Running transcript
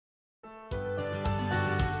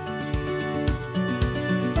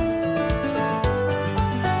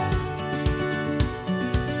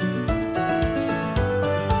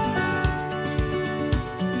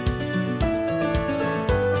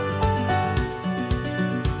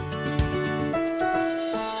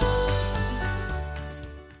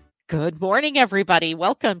Good morning, everybody.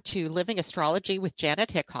 Welcome to Living Astrology with Janet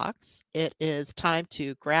Hickox. It is time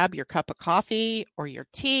to grab your cup of coffee or your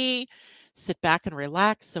tea, sit back and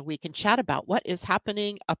relax so we can chat about what is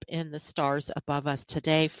happening up in the stars above us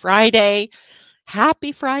today, Friday.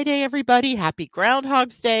 Happy Friday, everybody. Happy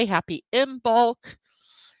Groundhog's Day. Happy Imbolc.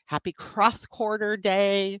 Happy Cross Quarter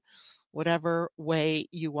Day. Whatever way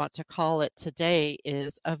you want to call it, today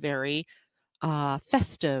is a very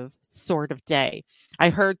festive sort of day.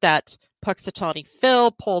 I heard that Puxatawny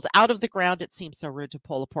Phil pulled out of the ground. It seems so rude to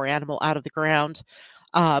pull a poor animal out of the ground.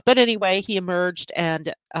 But anyway, he emerged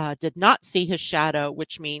and did not see his shadow,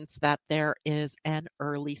 which means that there is an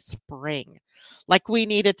early spring. Like we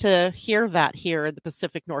needed to hear that here in the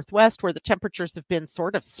Pacific Northwest, where the temperatures have been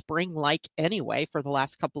sort of spring like anyway for the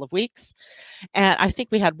last couple of weeks. And I think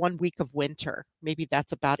we had 1 week of winter. Maybe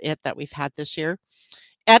that's about it that we've had this year.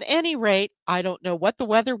 At any rate, I don't know what the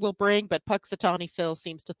weather will bring, but Puxatawny Phil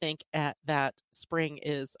seems to think that spring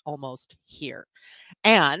is almost here.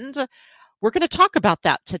 And we're going to talk about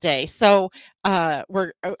that today. So I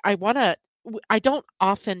don't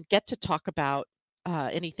often get to talk about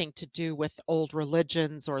anything to do with old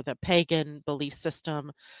religions or the pagan belief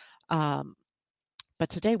system. But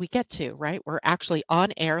today we get to, right? We're actually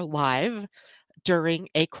on air live during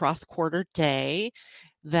a cross-quarter day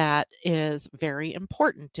that is very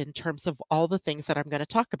important in terms of all the things that I'm going to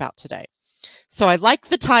talk about today. So I like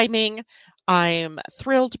the timing. I'm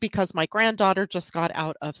thrilled because my granddaughter just got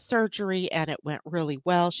out of surgery and it went really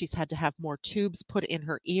well. She's had to have more tubes put in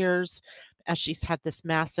her ears as she's had this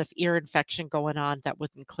massive ear infection going on that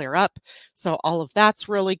wouldn't clear up. So all of that's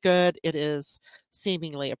really good. It is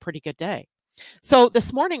seemingly a pretty good day. So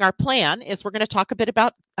this morning, our plan is we're going to talk a bit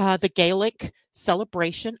about the Gaelic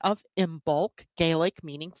celebration of Imbolc, Gaelic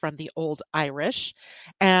meaning from the Old Irish,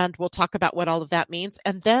 and we'll talk about what all of that means.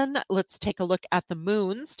 And then let's take a look at the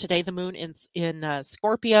moons. Today, the moon is in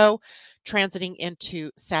Scorpio, transiting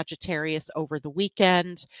into Sagittarius over the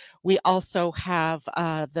weekend. We also have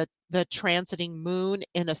the transiting moon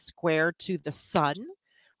in a square to the sun.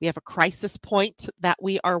 We have a crisis point that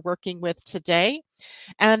we are working with today.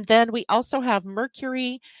 And then we also have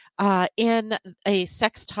Mercury in a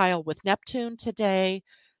sextile with Neptune today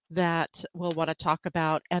that we'll want to talk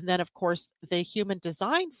about. And then, of course, the human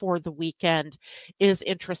design for the weekend is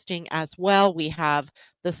interesting as well. We have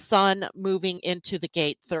the sun moving into the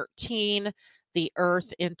gate 13, the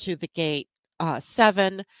earth into the gate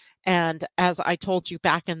 7. And as I told you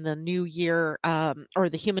back in the New Year or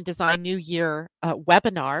the Human Design New Year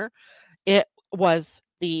webinar, it was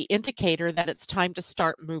the indicator that it's time to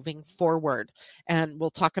start moving forward. And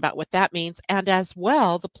we'll talk about what that means. And as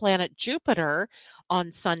well, the planet Jupiter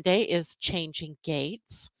on Sunday is changing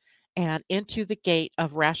gates and into the gate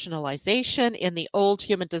of rationalization in the old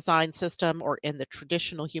human design system or in the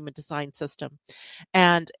traditional human design system,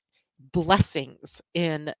 and blessings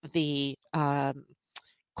in the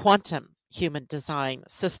quantum human design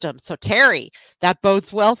system. So Terry, that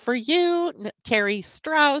bodes well for you. Terry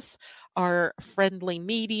Strauss, our friendly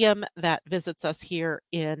medium that visits us here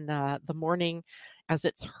in the morning as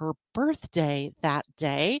it's her birthday that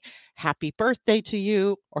day. Happy birthday to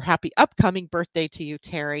you, or happy upcoming birthday to you,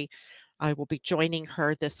 Terry. I will be joining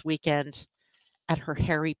her this weekend at her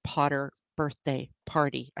Harry Potter birthday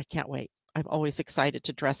party. I can't wait. I'm always excited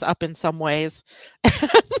to dress up in some ways.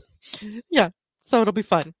 Yeah, so it'll be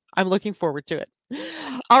fun. I'm looking forward to it.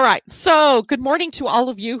 All right. So good morning to all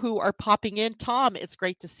of you who are popping in. Tom, it's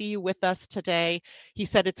great to see you with us today. He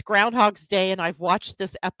said it's Groundhog's Day and I've watched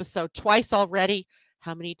this episode twice already.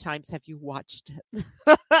 How many times have you watched it?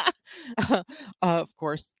 Of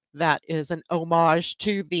course, that is an homage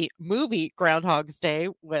to the movie Groundhog's Day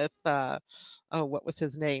with, what was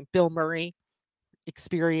his name? Bill Murray,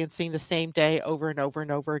 experiencing the same day over and over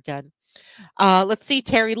and over again. Let's see,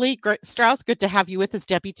 Terry Lee Strauss, good to have you with us.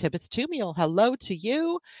 Debbie Tibbetts Tumiel, hello to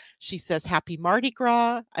you. She says, happy Mardi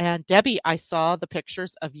Gras. And Debbie, I saw the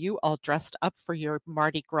pictures of you all dressed up for your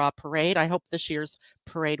Mardi Gras parade. I hope this year's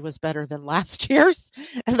parade was better than last year's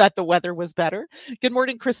and that the weather was better. Good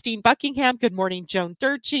morning, Christine Buckingham. Good morning, Joan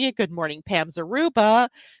Durchie. Good morning, Pam Zaruba.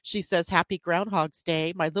 She says, happy Groundhog's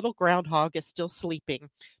Day. My little groundhog is still sleeping.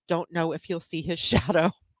 Don't know if you'll see his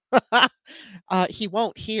shadow. He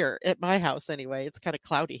won't here at my house anyway. It's kind of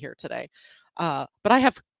cloudy here today. But I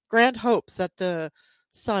have grand hopes that the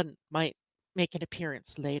sun might make an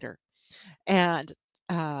appearance later. And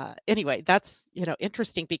anyway, that's,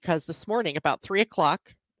 interesting because this morning about 3:00,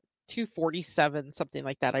 2:47, something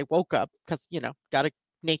like that, I woke up because, got a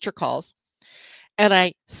nature calls. And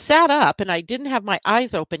I sat up and I didn't have my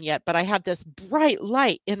eyes open yet, but I had this bright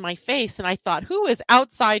light in my face. And I thought, who is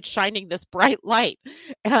outside shining this bright light?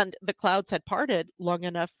 And the clouds had parted long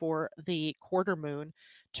enough for the quarter moon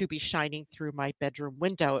to be shining through my bedroom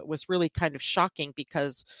window. It was really kind of shocking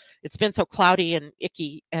because it's been so cloudy and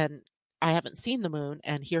icky, and I haven't seen the moon.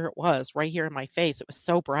 And here it was right here in my face. It was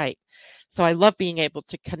so bright. So I love being able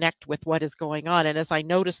to connect with what is going on. And as I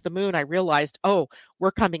noticed the moon, I realized, oh,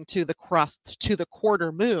 we're coming to the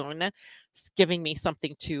quarter moon. It's giving me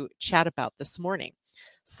something to chat about this morning.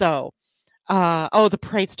 So, oh, the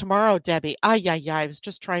parade's tomorrow, Debbie. Ay, ay, ay. I was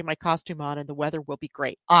just trying my costume on and the weather will be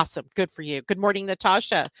great. Awesome. Good for you. Good morning,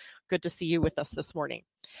 Natasha. Good to see you with us this morning.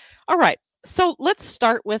 All right. So let's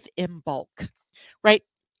start with in bulk, right?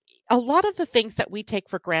 A lot of the things that we take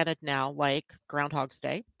for granted now, like Groundhog's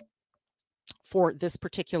Day, for this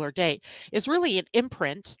particular day is really an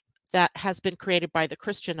imprint that has been created by the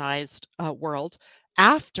Christianized world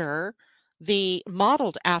after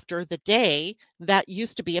modeled after the day that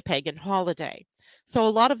used to be a pagan holiday. So a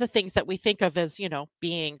lot of the things that we think of as,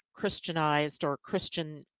 being Christianized or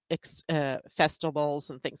Christian festivals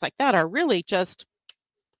and things like that are really just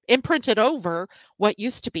imprinted over what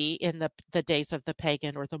used to be in the days of the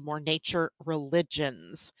pagan or the more nature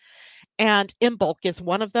religions. And Imbolc is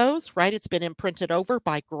one of those, right? It's been imprinted over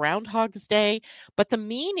by Groundhog's Day, but the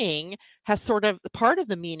meaning has part of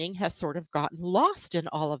the meaning has sort of gotten lost in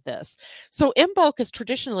all of this. So Imbolc is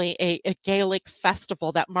traditionally a Gaelic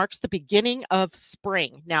festival that marks the beginning of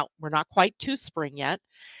spring. Now, we're not quite to spring yet.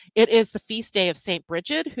 It is the feast day of St.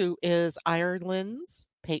 Bridget, who is Ireland's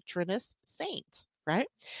patroness saint, right?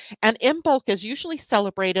 And Imbolc is usually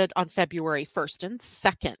celebrated on February 1st and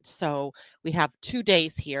 2nd. So we have 2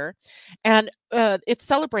 days here. And it's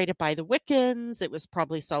celebrated by the Wiccans. It was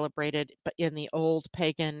probably celebrated in the old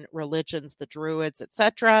pagan religions, the Druids,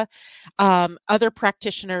 etc. Other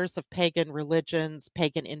practitioners of pagan religions,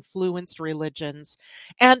 pagan influenced religions.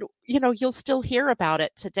 And, you'll still hear about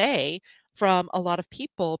it today from a lot of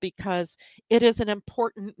people because it is an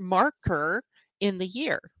important marker in the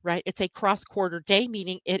year, right? It's a cross quarter day,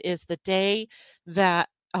 meaning it is the day that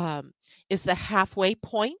is the halfway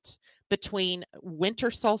point between winter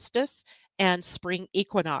solstice and spring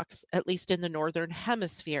equinox, at least in the northern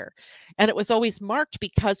hemisphere. And it was always marked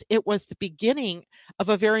because it was the beginning of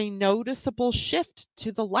a very noticeable shift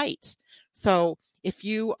to the light. So if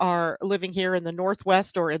you are living here in the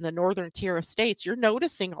Northwest or in the northern tier of states, you're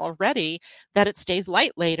noticing already that it stays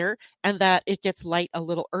light later and that it gets light a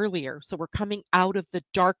little earlier. So we're coming out of the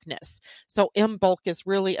darkness. So Imbolc is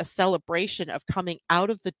really a celebration of coming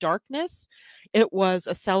out of the darkness. It was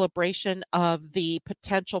a celebration of the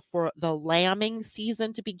potential for the lambing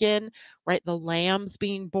season to begin, right? The lambs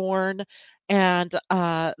being born. And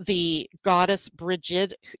the goddess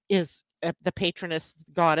Brigid is the patroness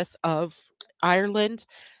goddess of Ireland,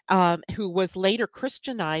 who was later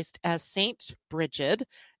Christianized as Saint Brigid.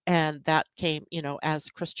 And that came, as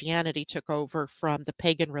Christianity took over from the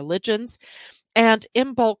pagan religions. And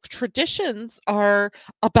Imbolc traditions are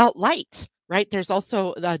about light, right? There's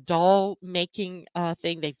also a doll making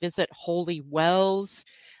thing. They visit holy wells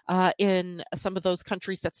in some of those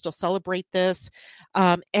countries that still celebrate this.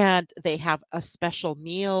 And they have a special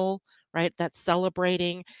meal, right, that's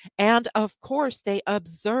celebrating. And of course, they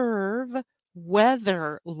observe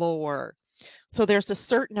weather lore. So there's a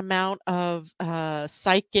certain amount of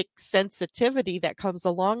psychic sensitivity that comes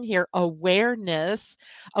along here, awareness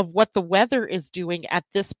of what the weather is doing at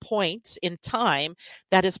this point in time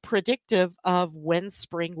that is predictive of when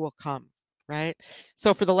spring will come, right?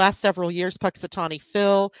 So for the last several years, Puxatawny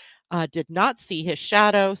Phil did not see his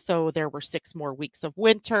shadow, so there were 6 more weeks of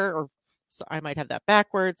winter, or so I might have that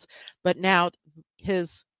backwards, but now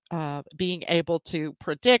his being able to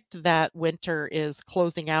predict that winter is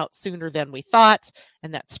closing out sooner than we thought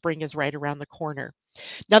and that spring is right around the corner.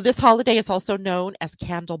 Now, this holiday is also known as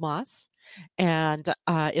Candlemas and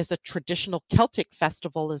is a traditional Celtic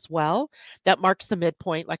festival as well that marks the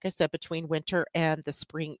midpoint, like I said, between winter and the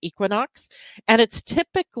spring equinox. And it's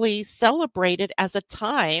typically celebrated as a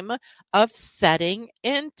time of setting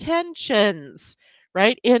intentions,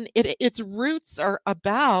 right? And its roots are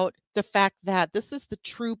about the fact that this is the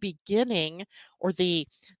true beginning or the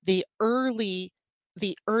earliest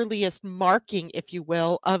marking, if you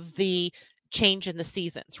will, of the change in the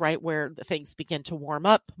seasons, right? Where the things begin to warm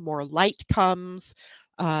up, more light comes,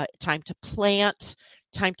 time to plant,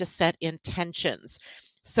 time to set intentions.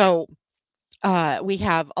 So we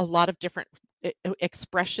have a lot of different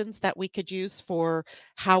expressions that we could use for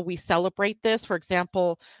how we celebrate this. For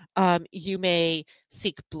example, you may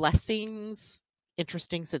seek blessings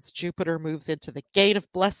interesting since Jupiter moves into the gate of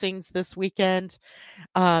blessings this weekend.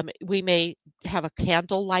 We may have a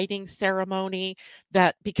candle lighting ceremony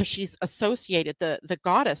that because she's associated, the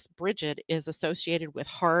goddess Bridget is associated with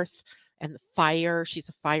hearth and fire. She's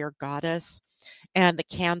a fire goddess. And the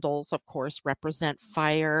candles, of course, represent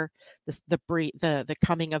fire, the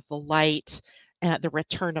coming of the light, the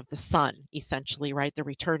return of the sun, essentially, right? The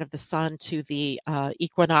return of the sun to the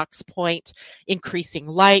equinox point, increasing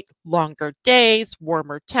light, longer days,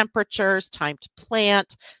 warmer temperatures, time to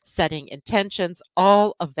plant, setting intentions,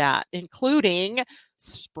 all of that, including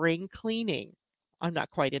spring cleaning. I'm not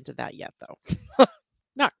quite into that yet, though.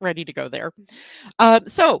 Not ready to go there.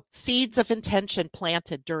 So, seeds of intention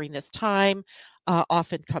planted during this time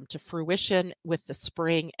often come to fruition with the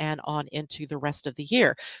spring and on into the rest of the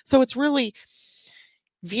year. So, it's really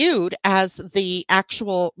viewed as the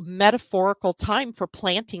actual metaphorical time for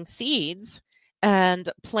planting seeds and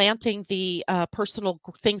planting the personal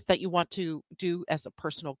things that you want to do as a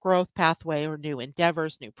personal growth pathway or new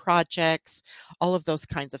endeavors, new projects, all of those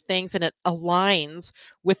kinds of things. And it aligns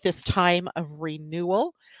with this time of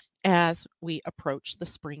renewal as we approach the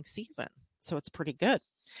spring season. So it's pretty good.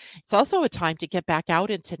 It's also a time to get back out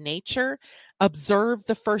into nature, observe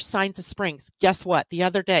the first signs of springs. Guess what?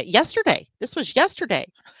 This was yesterday,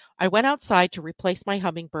 I went outside to replace my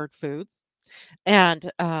hummingbird foods. And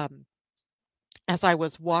as I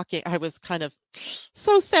was walking, I was kind of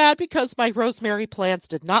so sad because my rosemary plants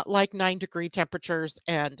did not like 9-degree temperatures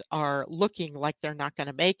and are looking like they're not going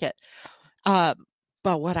to make it. Um,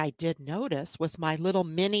 but what I did notice was my little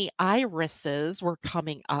mini irises were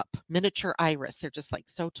coming up, miniature iris. They're just like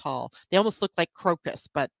so tall. They almost look like crocus,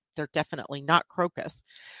 but they're definitely not crocus.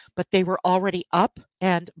 But they were already up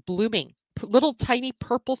and blooming, little tiny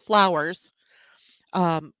purple flowers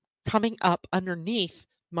coming up underneath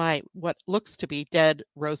my what looks to be dead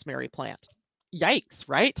rosemary plant. Yikes,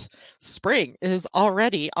 right? Spring is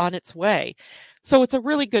already on its way. So it's a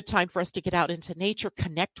really good time for us to get out into nature,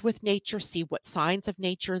 connect with nature, see what signs of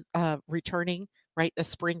nature returning, right? The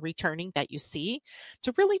spring returning that you see,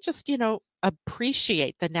 to really just,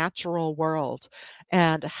 appreciate the natural world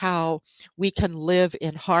and how we can live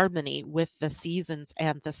in harmony with the seasons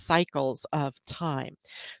and the cycles of time.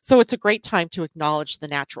 So it's a great time to acknowledge the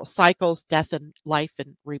natural cycles, death and life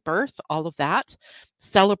and rebirth, all of that.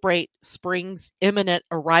 Celebrate spring's imminent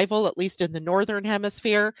arrival, at least in the northern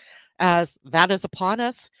hemisphere, as that is upon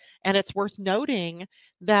us. And it's worth noting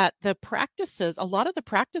that a lot of the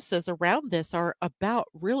practices around this are about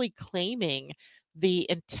really claiming the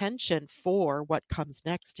intention for what comes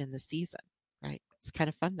next in the season, right? It's kind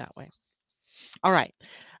of fun that way. All right.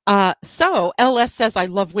 So LS says, I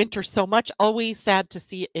love winter so much. Always sad to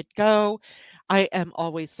see it go. I am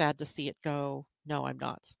always sad to see it go. No, I'm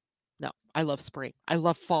not. No, I love spring. I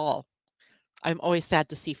love fall. I'm always sad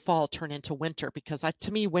to see fall turn into winter because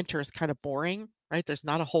to me, winter is kind of boring, right? There's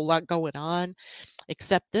not a whole lot going on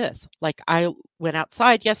except this. Like I went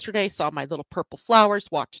outside yesterday, saw my little purple flowers,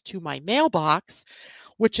 walked to my mailbox,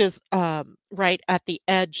 which is right at the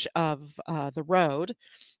edge of the road.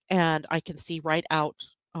 And I can see right out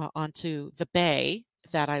onto the bay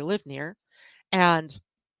that I live near. And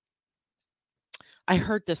I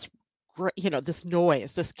heard this, this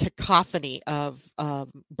noise, this cacophony of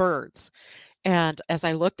birds. And as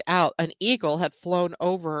I looked out, an eagle had flown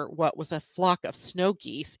over what was a flock of snow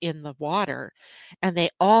geese in the water, and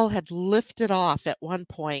they all had lifted off at one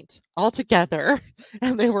point all together,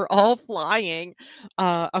 and they were all flying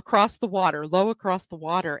across the water, low across the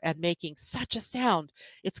water, and making such a sound.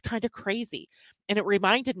 It's kind of crazy. And it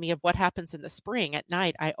reminded me of what happens in the spring. At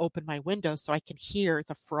night, I open my window so I can hear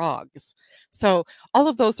the frogs. So all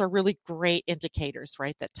of those are really great indicators,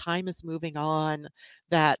 right? That time is moving on,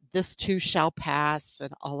 that this too shall pass,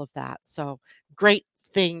 and all of that. So great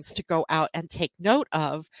things to go out and take note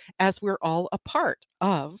of as we're all a part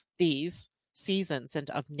of these seasons and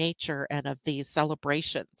of nature and of these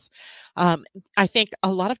celebrations. I think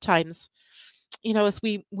a lot of times, as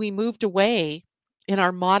we moved away in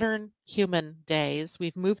our modern human days,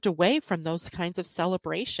 we've moved away from those kinds of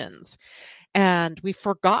celebrations and we've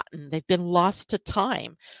forgotten. They've been lost to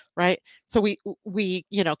time, right? So we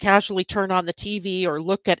casually turn on the TV or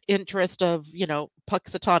look at interest of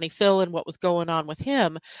Puxatawny Phil and what was going on with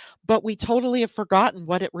him, but we totally have forgotten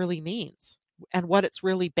what it really means and what it's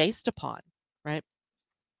really based upon, right?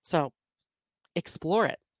 So explore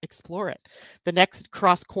it. The next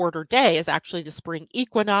cross quarter day is actually the spring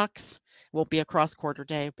equinox. It won't be a cross quarter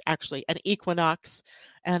day, actually an equinox,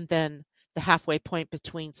 and then the halfway point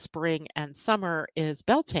between spring and summer is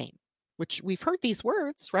Beltane, which we've heard these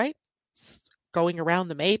words, right? Going around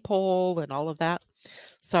the maypole and all of that.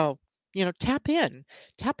 So tap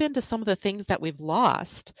into some of the things that we've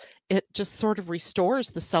lost. It just sort of restores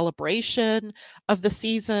the celebration of the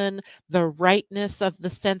season, the rightness of the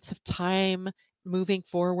sense of time moving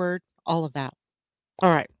forward, all of that. All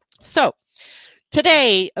right. So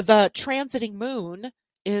today, the transiting moon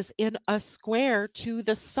is in a square to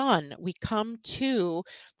the sun. We come to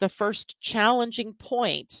the first challenging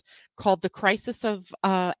point called the crisis of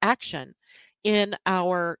action in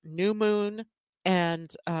our new moon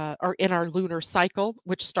or in our lunar cycle,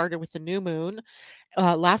 which started with the new moon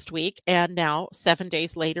last week. And now, 7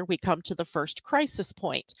 days later, we come to the first crisis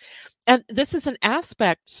point. And this is an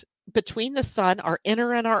aspect between the sun, our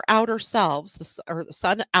inner and our outer selves, or the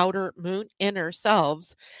sun, outer, moon, inner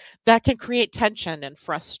selves, that can create tension and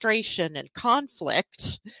frustration and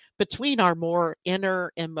conflict between our more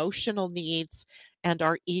inner emotional needs and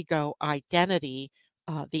our ego identity,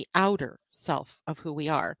 the outer self of who we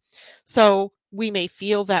are. So we may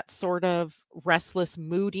feel that sort of restless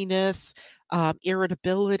moodiness,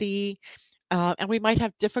 irritability, and we might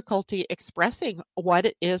have difficulty expressing what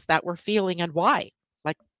it is that we're feeling and why.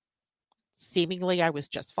 Like, seemingly, I was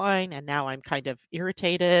just fine, and now I'm kind of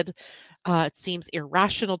irritated. It seems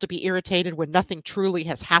irrational to be irritated when nothing truly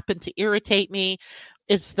has happened to irritate me.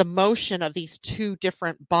 It's the motion of these two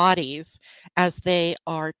different bodies as they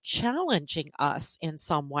are challenging us in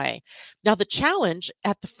some way. Now, the challenge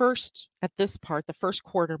at this part, the first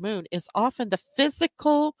quarter moon, is often the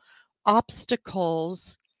physical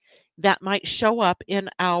obstacles that might show up in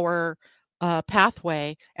our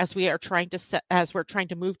pathway as we're trying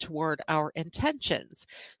to move toward our intentions.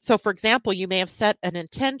 So, for example, you may have set an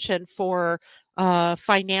intention for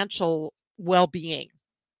financial well-being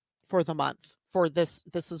for the month. For this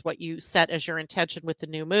is what you set as your intention with the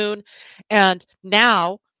new moon, and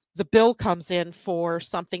now the bill comes in for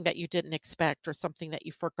something that you didn't expect or something that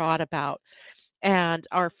you forgot about. And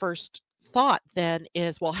our first thought then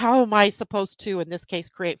is, well, how am I supposed to, in this case,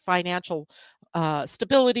 create financial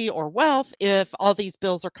stability or wealth if all these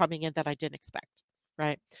bills are coming in that I didn't expect,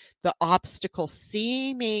 right? The obstacle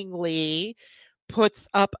seemingly puts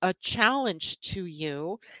up a challenge to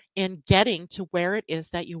you in getting to where it is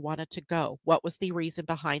that you wanted to go. What was the reason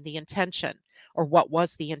behind the intention, or what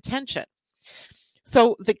was the intention?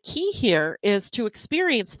 So the key here is to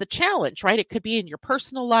experience the challenge, right? It could be in your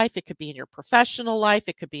personal life, it could be in your professional life,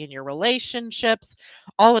 it could be in your relationships.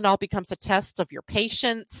 All in all, becomes a test of your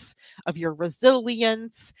patience, of your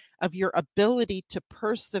resilience, of your ability to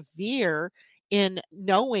persevere in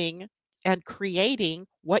knowing and creating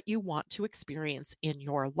what you want to experience in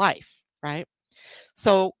your life, right?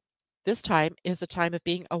 So this time is a time of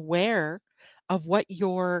being aware of what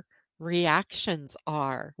your reactions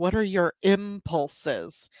are. What are your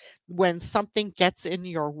impulses when something gets in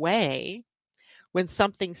your way, when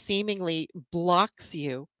something seemingly blocks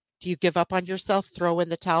you? Do you give up on yourself, throw in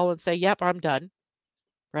the towel, and say, yep, I'm done,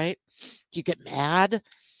 right? Do you get mad?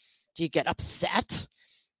 Do you get upset?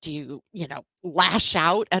 Do you lash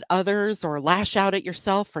out at others or lash out at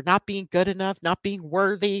yourself for not being good enough, not being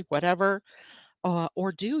worthy, whatever?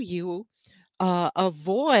 Or do you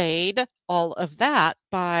avoid all of that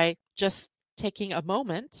by just taking a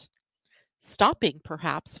moment, stopping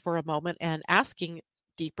perhaps for a moment, and asking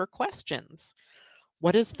deeper questions?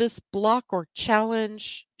 What is this block or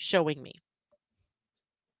challenge showing me?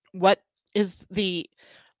 What is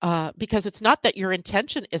because it's not that your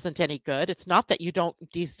intention isn't any good. It's not that you don't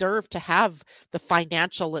deserve to have the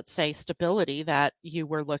financial, let's say, stability that you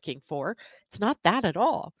were looking for. It's not that at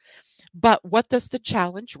all. But what does the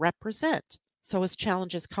challenge represent? So as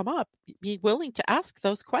challenges come up, be willing to ask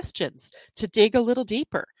those questions, to dig a little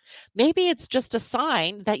deeper. Maybe it's just a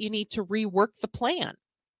sign that you need to rework the plan.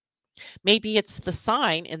 Maybe it's the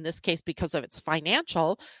sign, in this case, because of its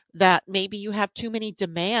financial, that maybe you have too many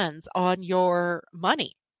demands on your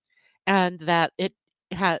money and that it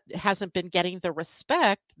hasn't been getting the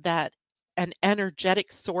respect that an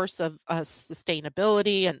energetic source of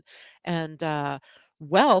sustainability and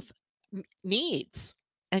wealth needs,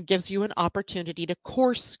 and gives you an opportunity to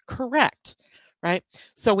course correct, right?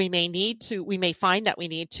 So we may find that we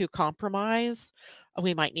need to compromise.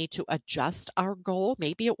 We might need to adjust our goal.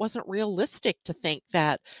 Maybe it wasn't realistic to think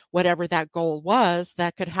that whatever that goal was,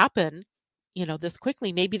 that could happen, this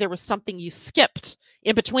quickly. Maybe there was something you skipped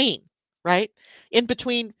in between, right? In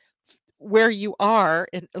between where you are,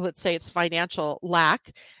 and let's say it's financial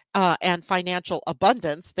lack and financial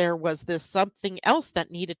abundance, there was this something else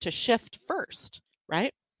that needed to shift first,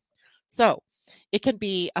 right? So it can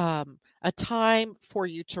be a time for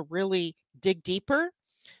you to really dig deeper.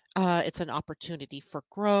 It's an opportunity for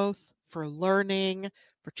growth, for learning,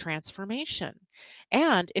 for transformation.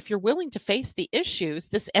 And if you're willing to face the issues,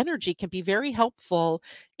 this energy can be very helpful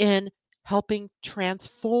in helping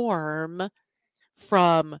transform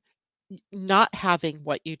from not having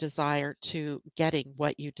what you desire to getting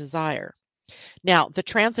what you desire. Now, the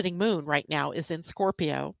transiting moon right now is in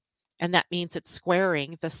Scorpio, and that means it's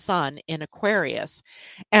squaring the sun in Aquarius.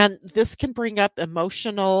 And this can bring up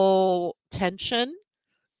emotional tension,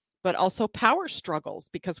 but also power struggles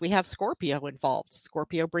because we have Scorpio involved.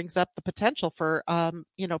 Scorpio brings up the potential for,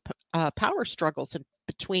 power struggles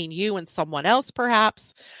between you and someone else,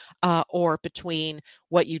 perhaps, or between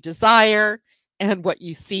what you desire and what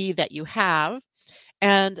you see that you have.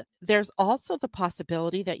 And there's also the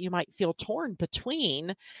possibility that you might feel torn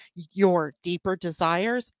between your deeper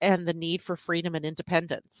desires and the need for freedom and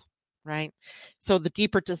independence, right? So the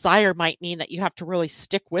deeper desire might mean that you have to really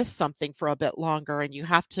stick with something for a bit longer and you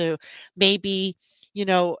have to maybe,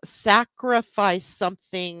 sacrifice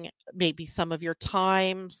something, maybe some of your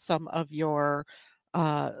time, some of your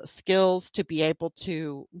skills to be able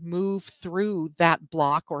to move through that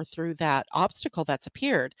block or through that obstacle that's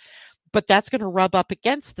appeared. But that's going to rub up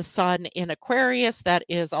against the sun in Aquarius. That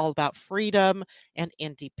is all about freedom and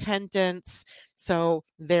independence. So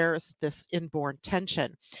there's this inborn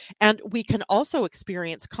tension. And we can also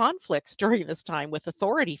experience conflicts during this time with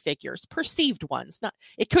authority figures, perceived ones. Not,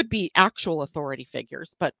 it could be actual authority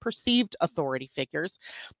figures, but perceived authority figures,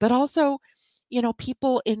 but also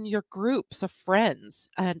people in your groups of friends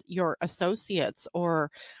and your associates or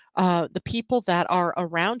the people that are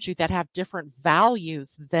around you that have different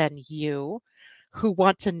values than you who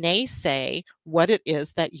want to naysay what it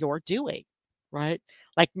is that you're doing, right?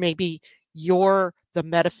 Like maybe you're the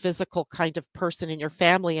metaphysical kind of person in your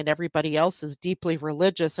family and everybody else is deeply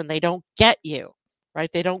religious and they don't get you,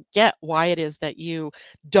 right? They don't get why it is that you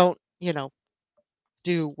don't,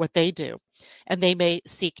 do what they do. And they may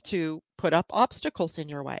seek to put up obstacles in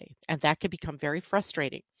your way, and that can become very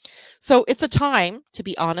frustrating. So it's a time to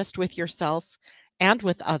be honest with yourself and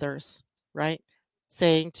with others, right?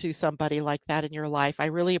 Saying to somebody like that in your life, I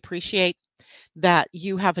really appreciate that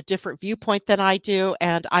you have a different viewpoint than I do,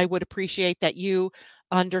 and I would appreciate that you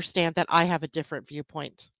understand that I have a different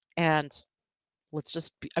viewpoint. And let's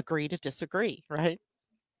just agree to disagree, right?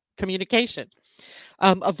 Communication.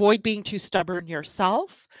 Avoid being too stubborn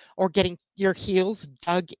yourself or getting your heels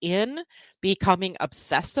dug in, becoming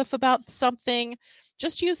obsessive about something.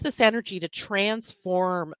 Just use this energy to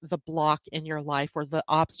transform the block in your life or the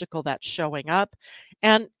obstacle that's showing up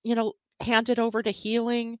and, hand it over to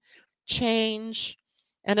healing, change.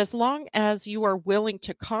 And as long as you are willing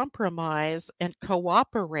to compromise and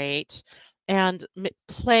cooperate and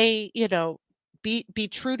play, be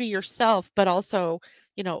true to yourself, but also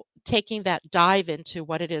taking that dive into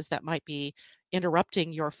what it is that might be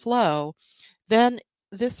interrupting your flow, then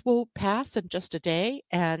this will pass in just a day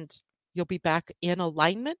and you'll be back in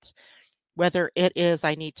alignment. Whether it is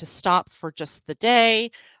I need to stop for just the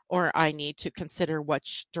day or I need to consider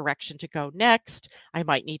which direction to go next. I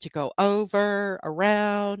might need to go over,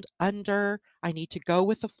 around, under. I need to go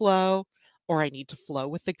with the flow or I need to flow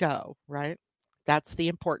with the go, right? That's the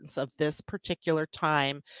importance of this particular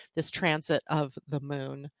time, this transit of the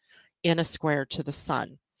moon in a square to the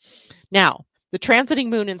sun. Now, the transiting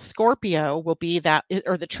moon in Scorpio will be that,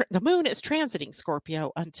 or the moon is transiting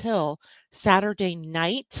Scorpio until Saturday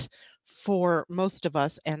night for most of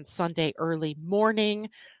us and Sunday early morning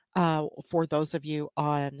for those of you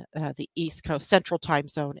on the East Coast, Central Time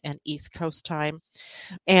Zone and East Coast time.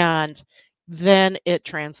 And then it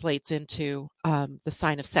translates into the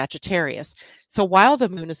sign of Sagittarius. So while the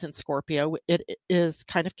moon is in Scorpio, it is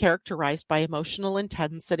kind of characterized by emotional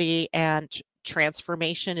intensity and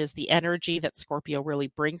transformation is the energy that Scorpio really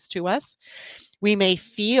brings to us. We may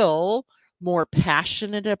feel more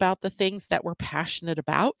passionate about the things that we're passionate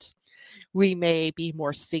about. We may be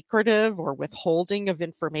more secretive or withholding of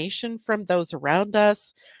information from those around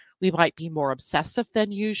us. We might be more obsessive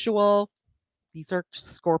than usual. These are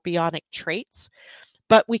scorpionic traits,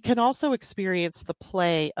 but we can also experience the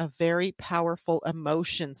play of very powerful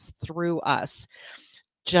emotions through us.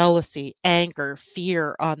 Jealousy, anger,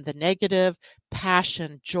 fear on the negative,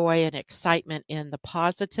 passion, joy, and excitement in the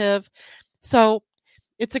positive. So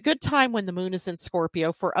it's a good time when the moon is in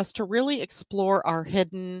Scorpio for us to really explore our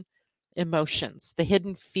hidden emotions, the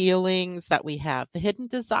hidden feelings that we have, the hidden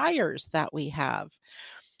desires that we have.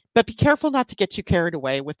 But be careful not to get too carried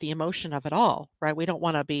away with the emotion of it all, right? We don't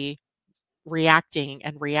want to be reacting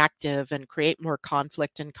and reactive and create more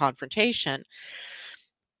conflict and confrontation.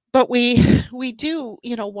 But we do,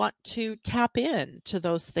 want to tap in to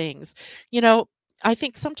those things. I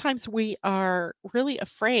think sometimes we are really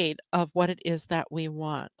afraid of what it is that we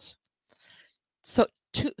want.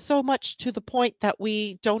 So much to the point that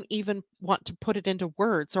we don't even want to put it into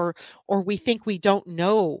words, or we think we don't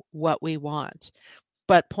know what we want.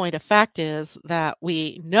 But point of fact is that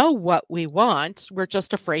we know what we want, we're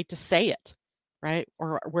just afraid to say it, right?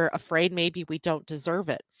 Or we're afraid maybe we don't deserve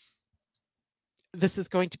it. This is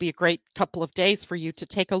going to be a great couple of days for you to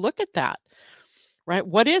take a look at that, right?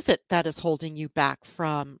 What is it that is holding you back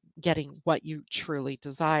from getting what you truly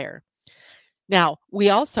desire? Now, we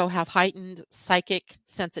also have heightened psychic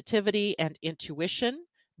sensitivity and intuition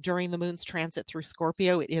during the moon's transit through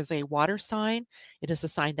Scorpio. It is a water sign. It is a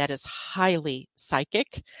sign that is highly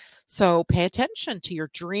psychic. So pay attention to your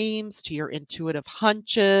dreams, to your intuitive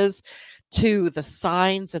hunches, to the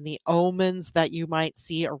signs and the omens that you might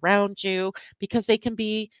see around you, because they can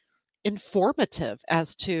be informative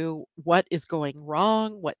as to what is going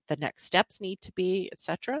wrong, what the next steps need to be,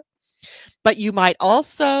 etc. But you might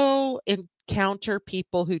also encounter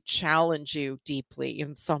people who challenge you deeply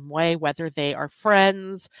in some way, whether they are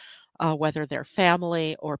friends, whether they're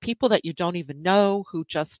family, or people that you don't even know who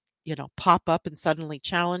just, pop up and suddenly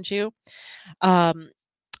challenge you. Um,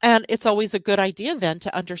 and it's always a good idea then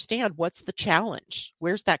to understand what's the challenge?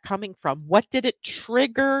 Where's that coming from? What did it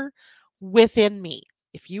trigger within me?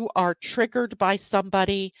 If you are triggered by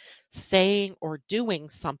somebody saying or doing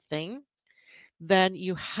something, then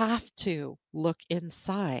you have to look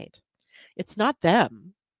inside. It's not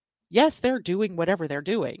them. Yes, they're doing whatever they're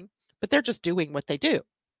doing, but they're just doing what they do,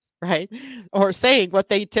 right? Or saying what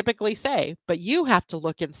they typically say. But you have to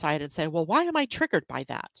look inside and say, well, why am I triggered by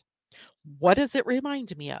that? What does it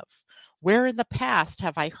remind me of? Where in the past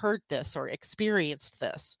have I heard this or experienced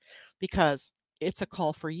this? Because it's a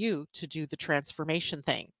call for you to do the transformation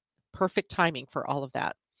thing. Perfect timing for all of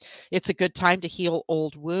that. It's a good time to heal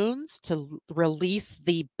old wounds, to release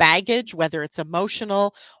the baggage, whether it's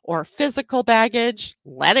emotional or physical baggage.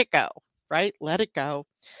 Let it go, right? Let it go.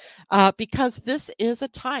 Because this is a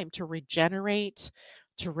time to regenerate,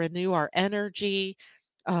 to renew our energy,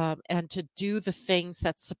 and to do the things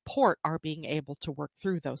that support our being able to work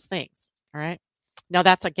through those things. All right. Now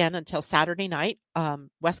that's again until Saturday night,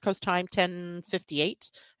 West Coast time, 10:58,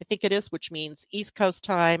 I think it is, which means East Coast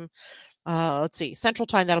time. Let's see, Central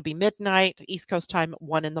time, that'll be midnight. East Coast time,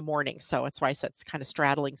 1 in the morning. So that's why I said it's kind of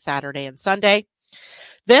straddling Saturday and Sunday.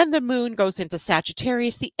 Then the moon goes into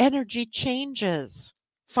Sagittarius. The energy changes.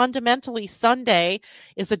 Fundamentally, Sunday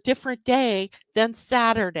is a different day than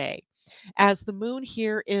Saturday, as the moon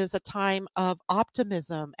here is a time of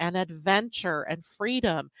optimism and adventure and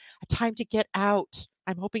freedom, a time to get out.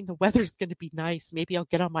 I'm hoping the weather's going to be nice. Maybe I'll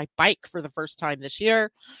get on my bike for the first time this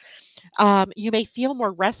year. You may feel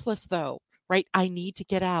more restless though, right? I need to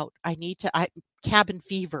get out. Cabin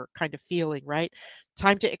fever kind of feeling, right?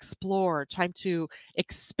 Time to explore, time to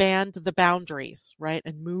expand the boundaries, right?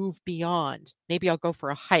 And move beyond. Maybe I'll go for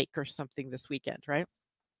a hike or something this weekend, right?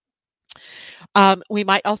 We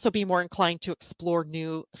might also be more inclined to explore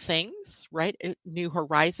new things, right? New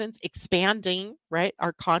horizons, expanding, right?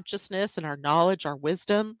 Our consciousness and our knowledge, our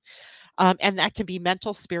wisdom. And that can be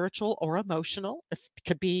mental, spiritual, or emotional. It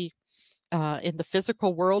could be in the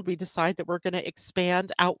physical world, we decide that we're going to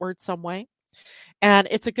expand outward some way. And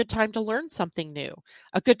it's a good time to learn something new,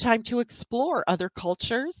 a good time to explore other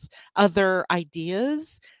cultures, other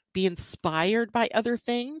ideas, be inspired by other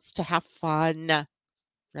things, to have fun,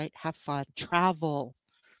 right? Have fun, travel,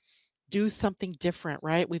 do something different,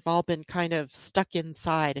 right? We've all been kind of stuck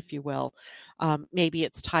inside, if you will. Maybe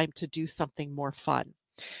it's time to do something more fun.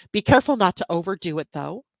 Be careful not to overdo it,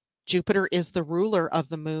 though. Jupiter is the ruler of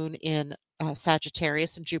the moon in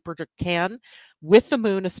Sagittarius, and Jupiter can, with the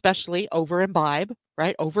moon especially, over imbibe,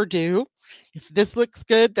 right? Overdo. If this looks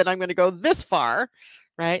good, then I'm going to go this far,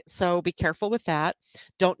 right? So be careful with that.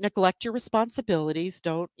 Don't neglect your responsibilities.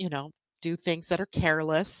 Don't, do things that are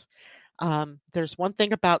careless. There's one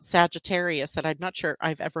thing about Sagittarius that I'm not sure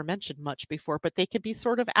I've ever mentioned much before, but they can be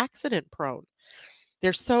sort of accident prone.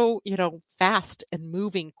 They're so, fast and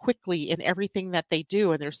moving quickly in everything that they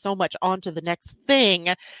do. And there's so much on to the next thing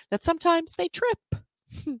that sometimes they trip.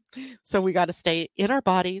 So we got to stay in our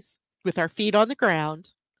bodies with our feet on the ground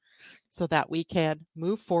so that we can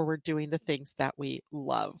move forward doing the things that we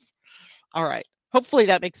love. All right. Hopefully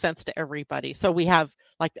that makes sense to everybody. So we have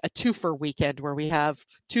like a twofer weekend where we have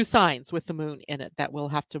two signs with the moon in it that we'll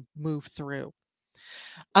have to move through.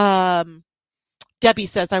 Debbie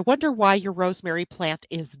says, I wonder why your rosemary plant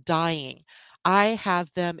is dying. I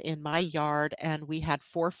have them in my yard and we had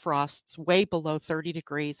 4 frosts way below 30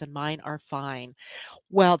 degrees and mine are fine.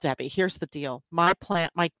 Well, Debbie, here's the deal. My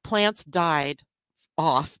plants died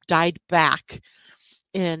back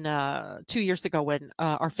in 2 years ago when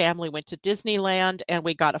our family went to Disneyland and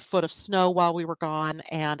we got a foot of snow while we were gone,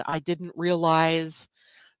 and I didn't realize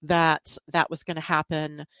that that was going to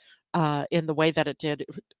happen in the way that it did,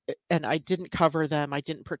 and I didn't cover them, I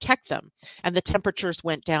didn't protect them, and the temperatures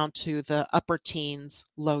went down to the upper teens,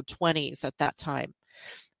 low 20s at that time.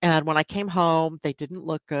 And when I came home, they didn't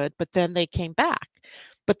look good, but then they came back.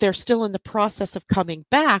 But they're still in the process of coming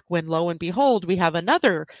back when lo and behold, we have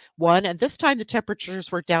another one. And this time the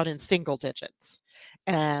temperatures were down in single digits.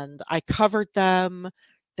 And I covered them.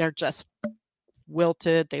 They're just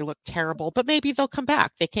wilted. They look terrible, but maybe they'll come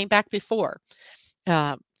back. They came back before.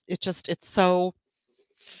 It's so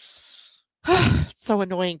it's so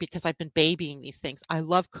annoying because I've been babying these things. I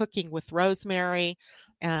love cooking with rosemary.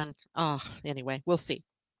 And anyway, we'll see.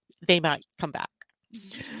 They might come back.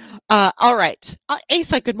 All right.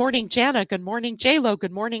 Asa, good morning. Jana, good morning. JLo,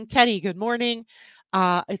 good morning. Teddy, good morning.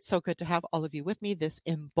 It's so good to have all of you with me this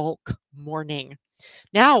in bulk morning.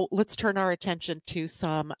 Now, let's turn our attention to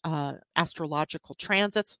some astrological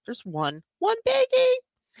transits. There's one biggie.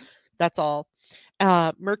 That's all.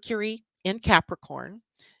 Mercury in Capricorn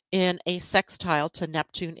in a sextile to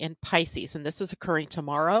Neptune in Pisces. And this is occurring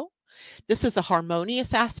tomorrow. This is a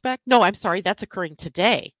harmonious aspect. No, I'm sorry, that's occurring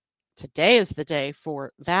today. Today is the day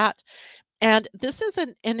for that. And this is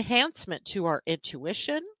an enhancement to our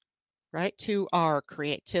intuition, right? To our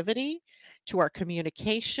creativity, to our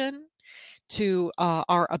communication, to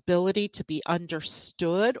our ability to be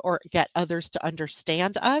understood or get others to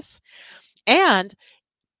understand us. And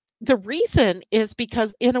the reason is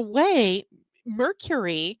because, in a way,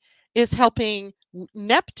 Mercury is helping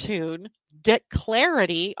Neptune get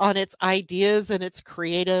clarity on its ideas and its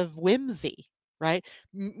creative whimsy, right?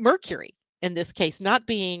 Mercury, in this case, not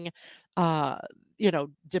being,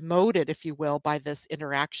 demoted, if you will, by this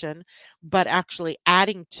interaction, but actually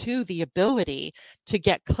adding to the ability to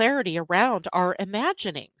get clarity around our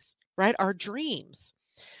imaginings, right? Our dreams.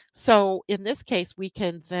 So in this case, we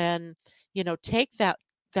can then, take that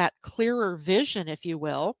clearer vision, if you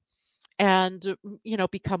will, and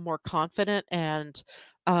become more confident and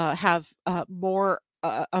have more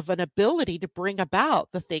of an ability to bring about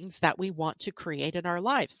the things that we want to create in our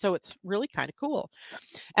lives. So it's really kind of cool.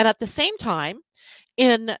 And at the same time,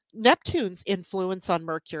 in Neptune's influence on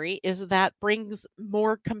Mercury is that brings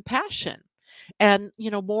more compassion and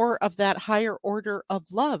more of that higher order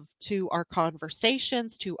of love to our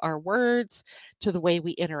conversations, to our words, to the way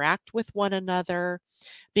we interact with one another,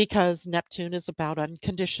 because Neptune is about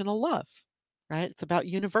unconditional love, right? It's about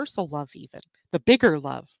universal love, even the bigger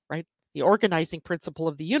love, right? The organizing principle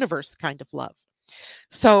of the universe kind of love.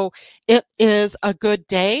 So it is a good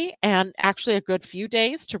day, and actually a good few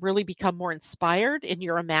days, to really become more inspired in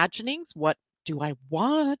your imaginings. What do I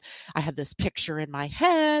want? I have this picture in my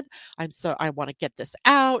head. I want to get this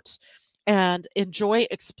out, and enjoy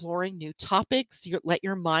exploring new topics. Let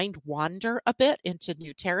your mind wander a bit into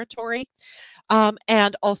new territory.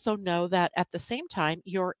 And also know that at the same time,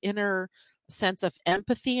 your inner sense of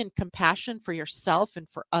empathy and compassion for yourself and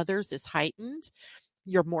for others is heightened.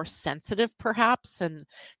 You're more sensitive, perhaps, and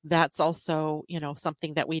that's also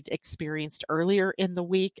something that we'd experienced earlier in the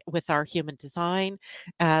week with our human design,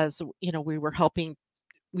 as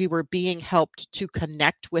we were being helped to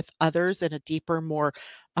connect with others in a deeper, more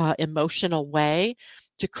emotional way,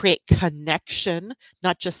 to create connection,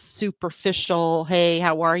 not just superficial, hey,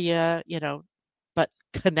 how are you, but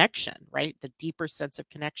connection, right? The deeper sense of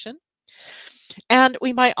connection. And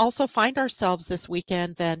we might also find ourselves this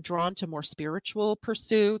weekend then drawn to more spiritual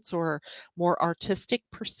pursuits or more artistic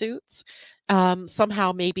pursuits.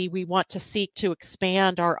 Somehow, maybe we want to seek to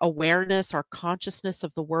expand our awareness, our consciousness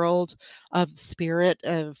of the world, of spirit,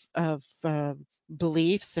 of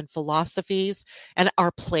beliefs and philosophies, and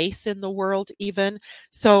our place in the world, even.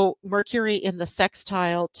 So, Mercury in the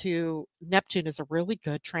sextile to Neptune is a really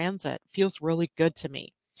good transit. Feels really good to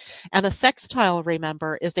me. And a sextile,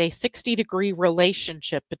 remember, is a 60-degree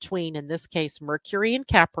relationship between, in this case, Mercury in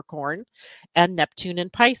Capricorn and Neptune in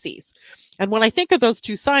Pisces. And when I think of those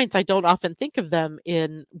two signs, I don't often think of them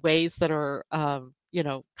in ways that are,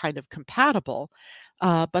 kind of compatible,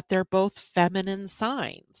 but they're both feminine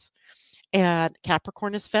signs. And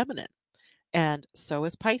Capricorn is feminine, and so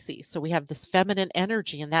is Pisces. So we have this feminine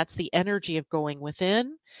energy, and that's the energy of going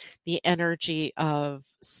within, the energy of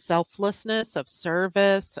selflessness, of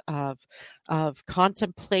service, of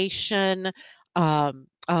contemplation, of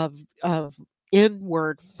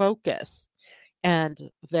inward focus.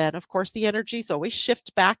 And then, of course, the energies always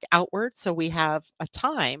shift back outward. So we have a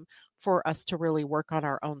time for us to really work on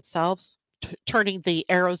our own selves, turning the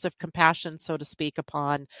arrows of compassion, so to speak,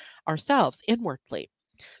 upon ourselves inwardly.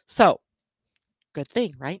 So Good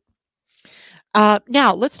thing, right?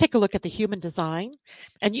 Now let's take a look at the human design.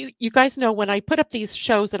 And you guys know when I put up these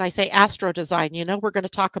shows and I say Astro-Design, we're going to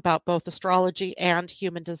talk about both astrology and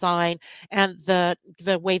human design and the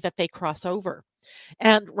way that they cross over.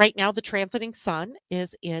 And right now the transiting sun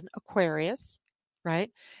is in Aquarius,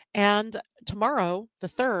 right? And tomorrow, the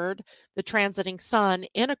 3rd, the transiting sun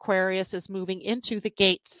in Aquarius is moving into the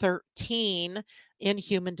gate 13 in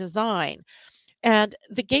human design. And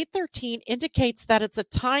the gate 13 indicates that it's a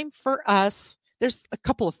time for us. There's a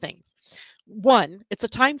couple of things. One, it's a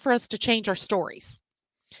time for us to change our stories,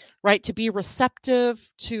 right? To be receptive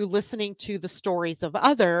to listening to the stories of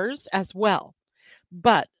others as well.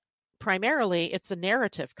 But primarily, it's a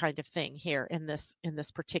narrative kind of thing here in this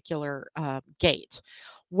particular gate,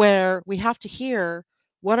 where we have to hear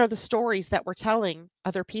what are the stories that we're telling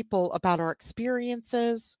other people about our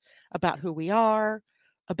experiences, about who we are,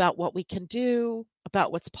 about what we can do,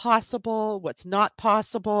 about what's possible, what's not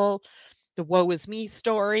possible, the woe is me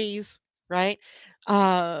stories, right?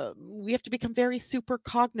 We have to become very super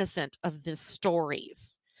cognizant of the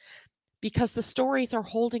stories because the stories are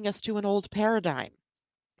holding us to an old paradigm.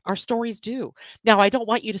 Our stories do. Now, I don't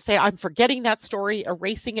want you to say, I'm forgetting that story,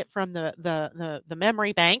 erasing it from the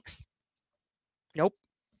memory banks. Nope.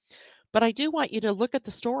 But I do want you to look at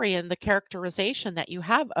the story and the characterization that you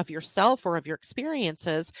have of yourself or of your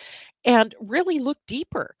experiences and really look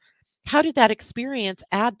deeper. How did that experience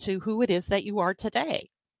add to who it is that you are today?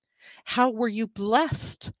 How were you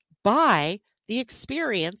blessed by the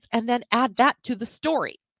experience? And then add that to the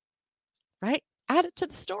story, right? Add it to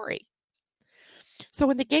the story. So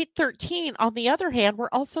in the gate 13, on the other hand, we're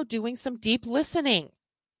also doing some deep listening.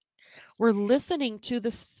 We're listening to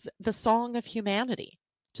the song of humanity,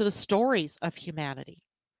 to the stories of humanity.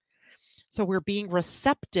 So we're being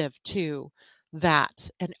receptive to that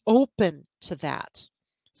and open to that.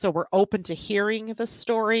 So we're open to hearing the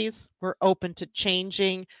stories. We're open to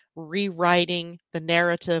changing, rewriting the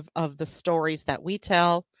narrative of the stories that we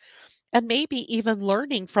tell, and maybe even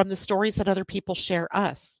learning from the stories that other people share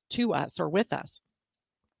to us, or with us.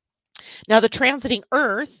 Now, the transiting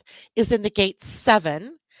Earth is in the gate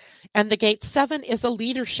 7, and the gate 7 is a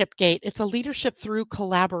leadership gate. It's a leadership through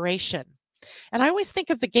collaboration. And I always think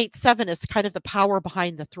of the gate 7 as kind of the power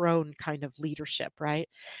behind the throne kind of leadership, right?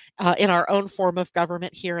 In our own form of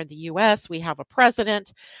government here in the US, we have a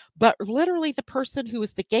president, but literally the person who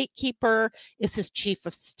is the gatekeeper is his chief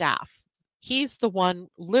of staff. He's the one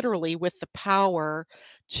literally with the power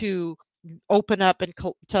to open up and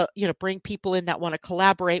to bring people in that want to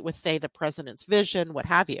collaborate with, say, the president's vision, what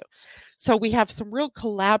have you. So we have some real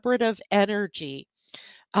collaborative energy.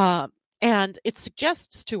 And it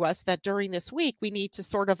suggests to us that during this week, we need to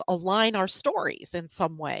sort of align our stories in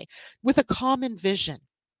some way with a common vision,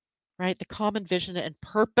 right? The common vision and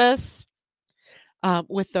purpose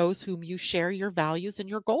with those whom you share your values and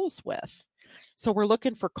your goals with. So we're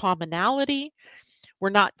looking for commonality.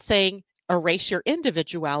 We're not saying erase your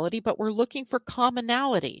individuality, but we're looking for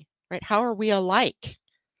commonality, right? How are we alike?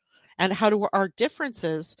 And how do our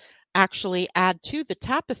differences actually add to the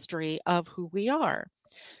tapestry of who we are?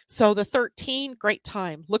 So the 13, great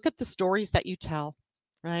time. Look at the stories that you tell,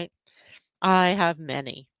 right? I have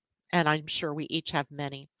many, and I'm sure we each have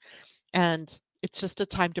many. And it's just a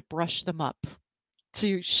time to brush them up,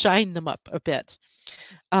 to shine them up a bit,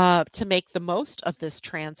 to make the most of this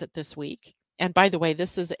transit this week. And by the way,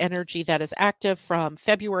 this is energy that is active from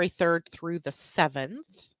February 3rd through the 7th.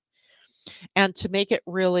 And to make it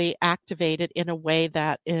really activated in a way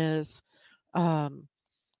that is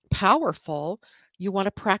powerful, you want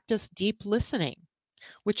to practice deep listening,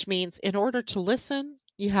 which means in order to listen,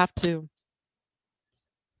 you have to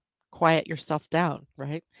quiet yourself down,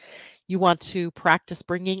 right? You want to practice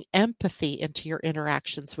bringing empathy into your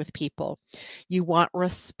interactions with people. You want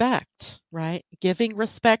respect, right? Giving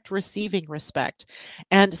respect, receiving respect,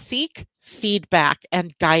 and seek feedback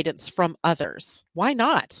and guidance from others. Why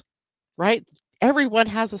not? Right? Everyone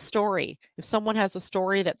has a story. If someone has a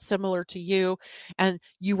story that's similar to you and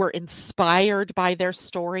you were inspired by their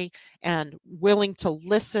story and willing to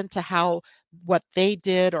listen to how what they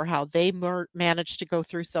did or how they managed to go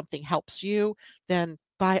through something helps you, then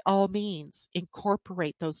by all means,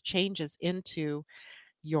 incorporate those changes into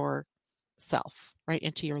yourself, right?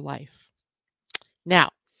 Into your life. Now,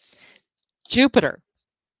 Jupiter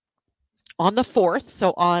on the 4th,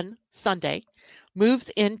 so on Sunday,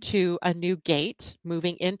 moves into a new gate,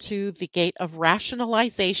 moving into the gate of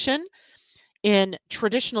rationalization in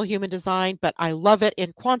traditional human design, but I love it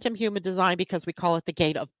in quantum human design because we call it the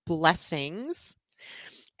gate of blessings.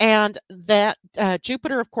 And that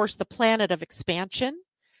Jupiter, of course, the planet of expansion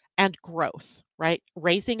and growth, right?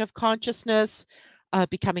 Raising of consciousness,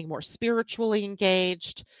 becoming more spiritually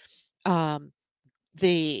engaged, um,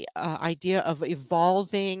 the idea of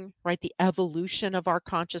evolving, right? The evolution of our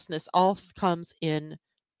consciousness all comes in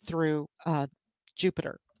through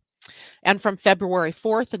Jupiter. And from February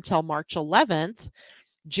 4th until March 11th,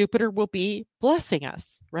 Jupiter will be blessing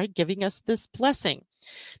us, right? Giving us this blessing.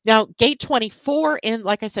 Now, gate 24 in,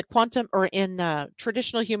 like I said, quantum or in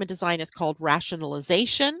traditional human design is called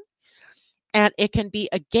rationalization. And it can be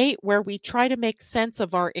a gate where we try to make sense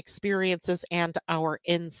of our experiences and our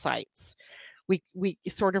insights. We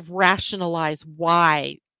sort of rationalize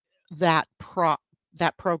why that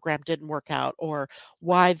that program didn't work out, or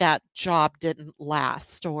why that job didn't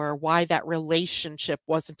last, or why that relationship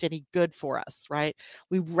wasn't any good for us, right?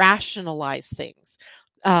 We rationalize things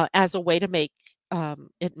as a way to make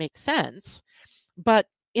it make sense. But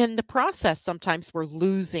in the process, sometimes we're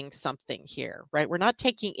losing something here, right? We're not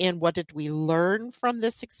taking in what did we learn from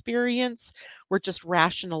this experience. We're just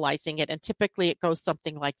rationalizing it. And typically it goes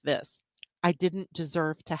something like this: I didn't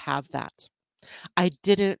deserve to have that. I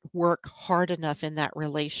didn't work hard enough in that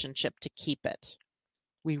relationship to keep it.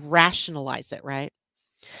 We rationalize it, right?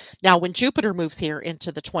 Now, when Jupiter moves here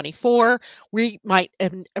into the 24, we might,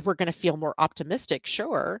 and we're going to feel more optimistic,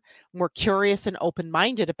 sure, more curious and open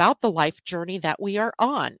minded about the life journey that we are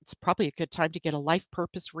on. It's probably a good time to get a life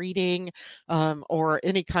purpose reading, or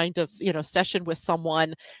any kind of session with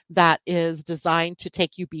someone that is designed to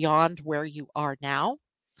take you beyond where you are now.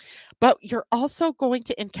 But you're also going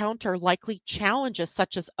to encounter likely challenges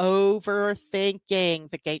such as overthinking.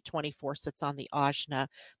 The gate 24 sits on the Ajna.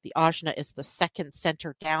 The Ajna is the second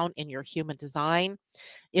center down in your human design.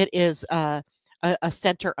 It is a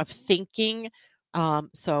center of thinking.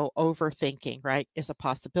 So overthinking, right, is a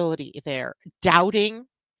possibility there. Doubting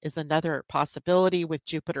is another possibility with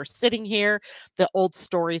Jupiter sitting here. The old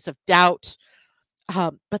stories of doubt,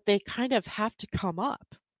 but they kind of have to come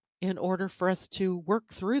up in order for us to work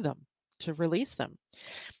through them, to release them.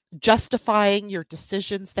 Justifying your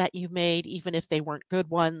decisions that you made, even if they weren't good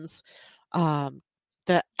ones.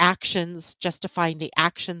 The actions, justifying the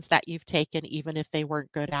actions that you've taken, even if they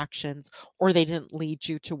weren't good actions or they didn't lead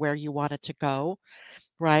you to where you wanted to go,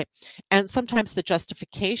 right? And sometimes the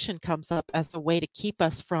justification comes up as a way to keep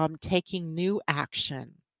us from taking new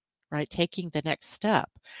action, right? Taking the next step,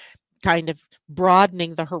 kind of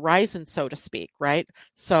broadening the horizon, so to speak, right?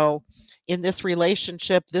 So in this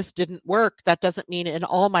relationship, this didn't work. That doesn't mean in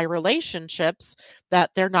all my relationships that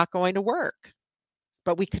they're not going to work.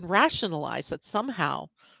 But we can rationalize that somehow,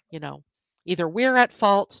 either we're at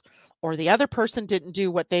fault, or the other person didn't do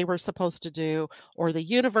what they were supposed to do, or the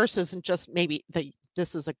universe isn't just maybe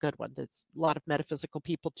this is a good one. That's a lot of metaphysical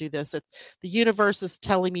people do this. The universe is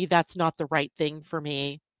telling me that's not the right thing for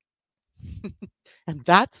me. And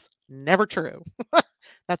that's never true.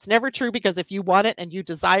 That's never true, because if you want it and you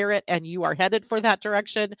desire it and you are headed for that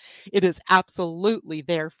direction, it is absolutely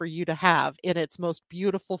there for you to have in its most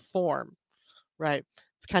beautiful form, right?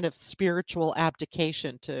 It's kind of spiritual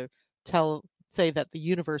abdication to say that the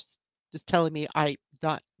universe is telling me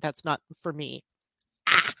that's not for me.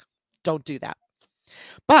 Don't do that.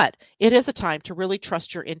 But it is a time to really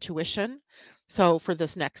trust your intuition. So for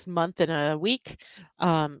this next month and a week,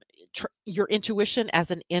 your intuition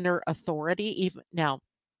as an inner authority. Even now,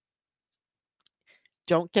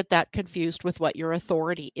 don't get that confused with what your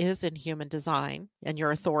authority is in human design. And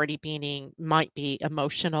your authority meaning might be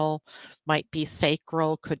emotional, might be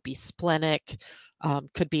sacral, could be splenic,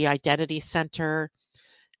 could be identity center.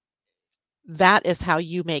 That is how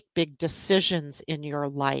you make big decisions in your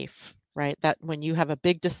life, right? That when you have a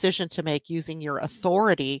big decision to make using your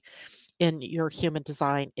authority in your human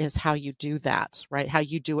design is how you do that, right? How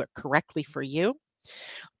you do it correctly for you.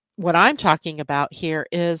 What I'm talking about here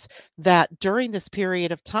is that during this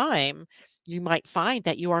period of time, you might find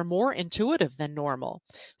that you are more intuitive than normal.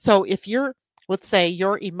 So if let's say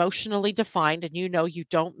you're emotionally defined and you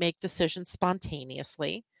don't make decisions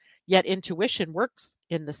spontaneously, yet intuition works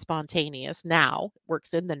in the spontaneous now,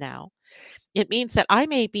 works in the now. It means that I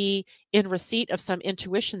may be in receipt of some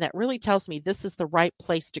intuition that really tells me this is the right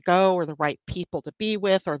place to go, or the right people to be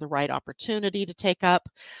with, or the right opportunity to take up.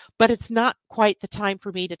 But it's not quite the time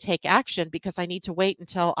for me to take action, because I need to wait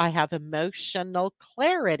until I have emotional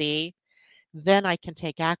clarity. Then I can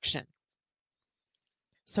take action.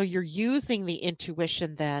 So you're using the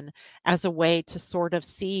intuition then as a way to sort of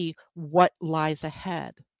see what lies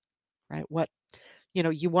ahead, right?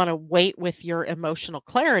 You want to wait with your emotional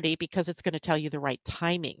clarity, because it's going to tell you the right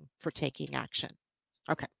timing for taking action.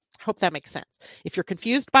 Okay, hope that makes sense. If you're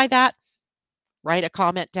confused by that, write a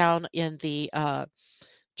comment down in the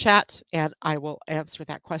chat and I will answer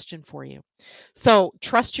that question for you. So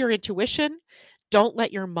trust your intuition. Don't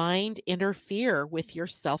let your mind interfere with your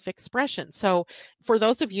self expression. So, for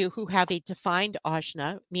those of you who have a defined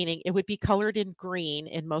ajna, meaning it would be colored in green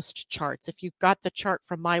in most charts, if you got the chart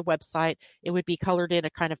from my website, it would be colored in a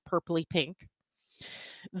kind of purpley pink,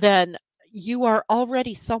 then you are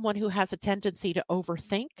already someone who has a tendency to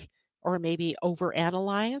overthink or maybe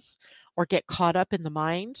overanalyze or get caught up in the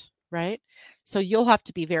mind, right? So you'll have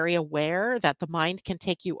to be very aware that the mind can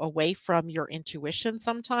take you away from your intuition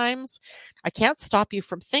sometimes. I can't stop you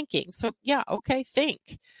from thinking. So, yeah, okay,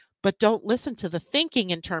 think. But don't listen to the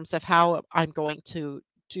thinking in terms of how I'm going to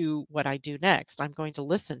do what I do next. I'm going to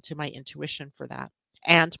listen to my intuition for that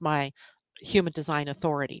and my human design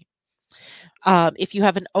authority. If you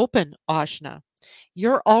have an open ajna,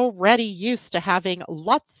 you're already used to having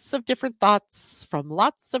lots of different thoughts from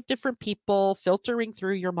lots of different people filtering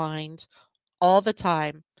through your mind all the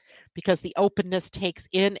time because the openness takes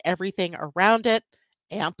in everything around it,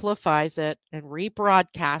 amplifies it, and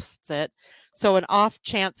rebroadcasts it. So, an off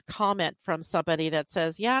chance comment from somebody that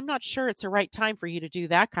says, "Yeah, I'm not sure it's the right time for you to do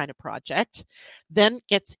that kind of project," then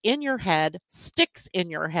gets in your head, sticks in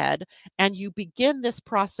your head, and you begin this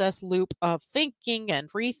process loop of thinking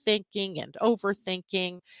and rethinking and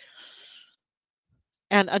overthinking.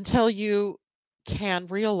 And until you can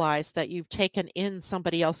realize that you've taken in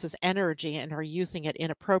somebody else's energy and are using it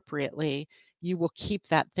inappropriately, you will keep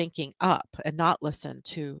that thinking up and not listen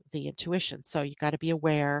to the intuition. So you got to be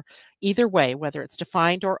aware, either way, whether it's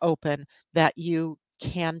defined or open, that you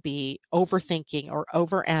can be overthinking or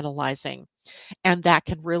overanalyzing. And that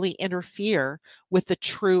can really interfere with the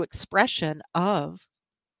true expression of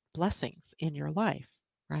blessings in your life,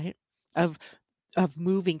 right? Of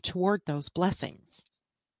moving toward those blessings.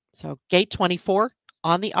 So gate 24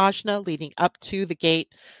 on the ajna leading up to the gate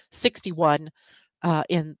 61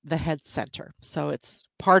 in the head center. So it's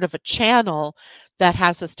part of a channel that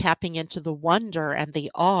has us tapping into the wonder and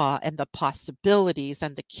the awe and the possibilities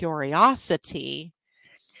and the curiosity,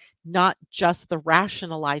 not just the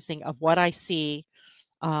rationalizing of what I see,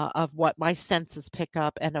 of what my senses pick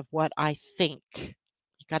up, and of what I think.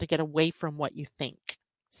 You got to get away from what you think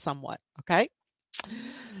somewhat. Okay.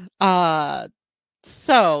 Uh,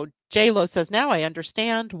 so Lo says, now I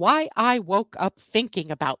understand why I woke up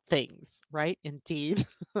thinking about things, right? Indeed.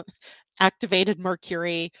 Activated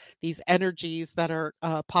Mercury, these energies that are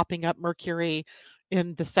popping up, Mercury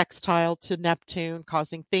in the sextile to Neptune,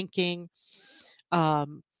 causing thinking.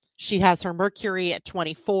 She has her Mercury at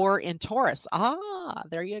 24 in Taurus. Ah,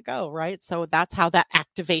 there you go, right? So that's how that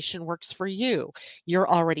activation works for you. You're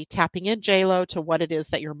already tapping in, Lo, to what it is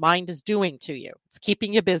that your mind is doing to you. It's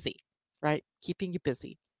keeping you busy, right? Keeping you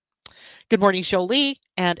busy. Good morning, Jolie.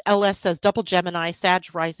 And LS says, double Gemini, Sag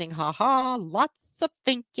rising, haha, lots of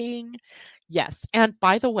thinking. Yes. And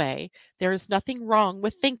by the way, there is nothing wrong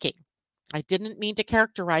with thinking. I didn't mean to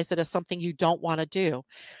characterize it as something you don't want to do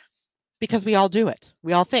because we all do it.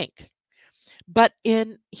 We all think. But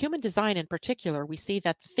in human design in particular, we see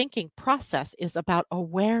that the thinking process is about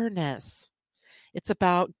awareness. It's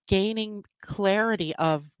about gaining clarity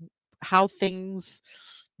of how things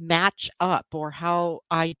match up or how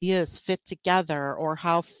ideas fit together or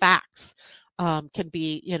how facts can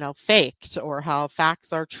be, faked or how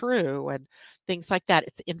facts are true and things like that.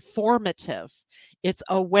 It's informative. It's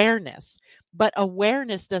awareness. But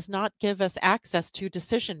awareness does not give us access to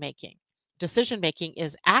decision making. Decision making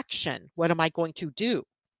is action. What am I going to do?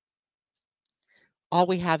 All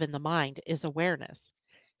we have in the mind is awareness.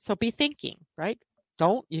 So be thinking, right?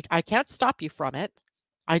 I can't stop you from it.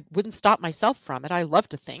 I wouldn't stop myself from it. I love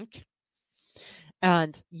to think.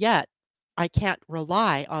 And yet I can't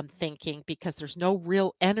rely on thinking because there's no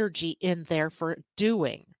real energy in there for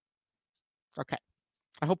doing. Okay.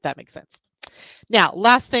 I hope that makes sense. Now,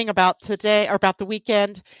 last thing about today or about the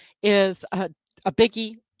weekend is a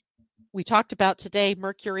biggie. We talked about today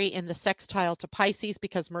Mercury in the sextile to Pisces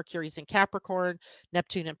because Mercury's in Capricorn,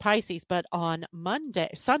 Neptune in Pisces. But on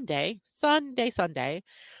Sunday,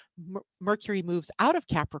 Mercury moves out of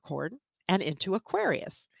Capricorn and into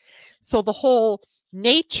Aquarius. So the whole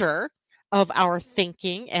nature of our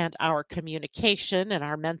thinking and our communication and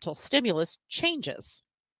our mental stimulus changes,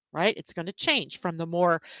 right? It's going to change from the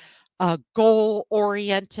more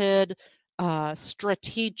goal-oriented,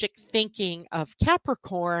 strategic thinking of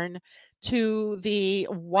Capricorn to the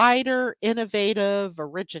wider, innovative,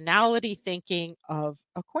 originality thinking of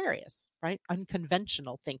Aquarius, right?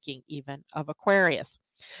 Unconventional thinking even of Aquarius.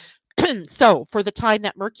 So for the time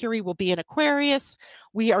that Mercury will be in Aquarius,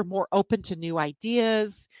 we are more open to new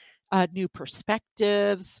ideas, new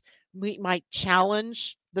perspectives. We might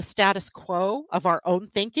challenge the status quo of our own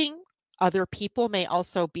thinking. Other people may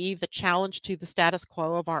also be the challenge to the status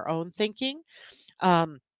quo of our own thinking.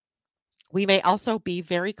 Um, we may also be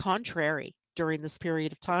very contrary during this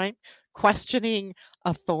period of time, questioning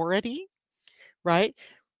authority, right?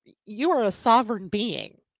 You are a sovereign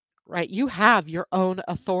being, right? You have your own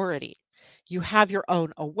authority. You have your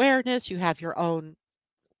own awareness. You have your own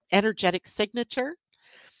energetic signature.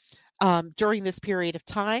 During this period of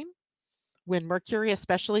time, when Mercury,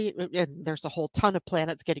 especially, and there's a whole ton of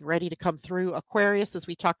planets getting ready to come through Aquarius, as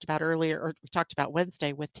we talked about earlier, or we talked about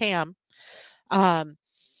Wednesday with Tam, um,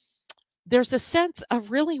 there's a sense of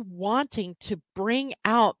really wanting to bring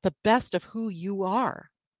out the best of who you are,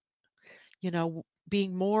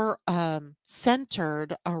 being more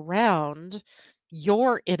centered around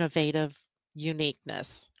your innovative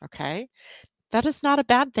uniqueness. Okay. That is not a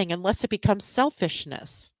bad thing unless it becomes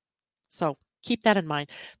selfishness. So keep that in mind.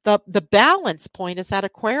 The balance point is that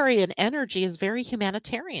Aquarian energy is very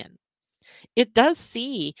humanitarian. It does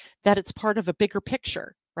see that it's part of a bigger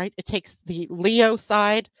picture, right? It takes the Leo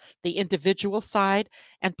side, the individual side,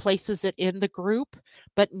 and places it in the group,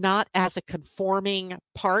 but not as a conforming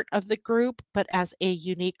part of the group, but as a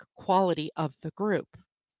unique quality of the group.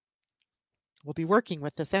 We'll be working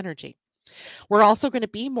with this energy. We're also going to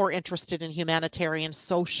be more interested in humanitarian,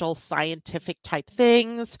 social, scientific type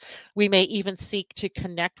things. We may even seek to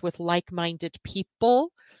connect with like-minded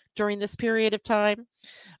people during this period of time.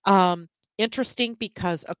 Interesting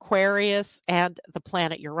because Aquarius and the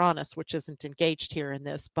planet Uranus, which isn't engaged here in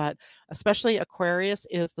this, but especially Aquarius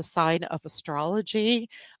is the sign of astrology,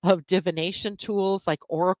 of divination tools like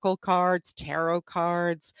oracle cards, tarot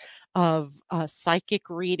cards, of psychic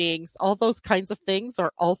readings. All those kinds of things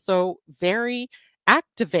are also very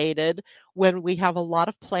activated when we have a lot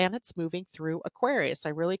of planets moving through Aquarius. I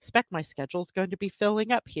really expect my schedule is going to be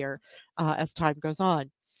filling up here as time goes on.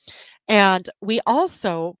 And we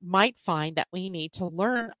also might find that we need to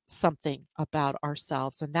learn something about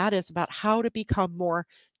ourselves, and that is about how to become more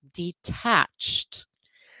detached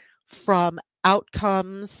from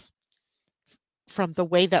outcomes, from the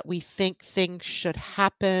way that we think things should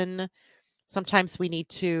happen. Sometimes we need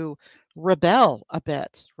to rebel a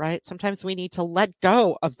bit, right? Sometimes we need to let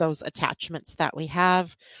go of those attachments that we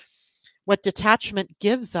have. What detachment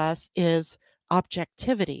gives us is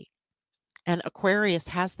objectivity. And Aquarius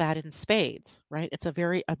has that in spades, right? It's a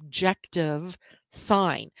very objective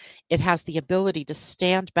sign. It has the ability to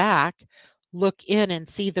stand back, look in, and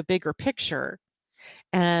see the bigger picture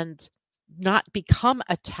and not become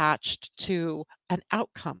attached to an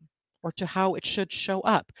outcome or to how it should show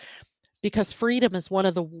up. Because freedom is one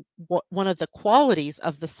of the qualities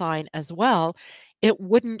of the sign as well. It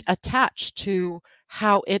wouldn't attach to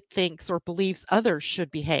how it thinks or believes others should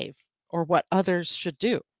behave or what others should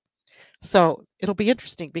do. So it'll be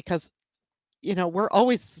interesting because, we're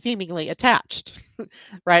always seemingly attached,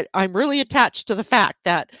 right? I'm really attached to the fact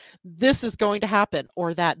that this is going to happen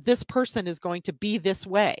or that this person is going to be this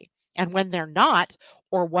way. And when they're not,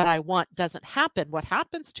 or what I want doesn't happen, what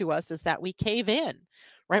happens to us is that we cave in,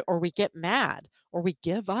 right? Or we get mad or we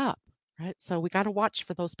give up, right? So we got to watch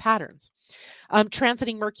for those patterns.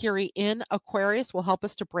 Transiting Mercury in Aquarius will help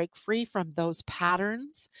us to break free from those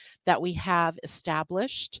patterns that we have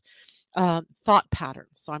established. Thought patterns.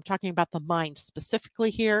 So I'm talking about the mind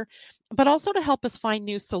specifically here, but also to help us find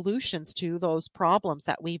new solutions to those problems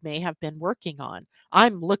that we may have been working on.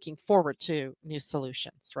 I'm looking forward to new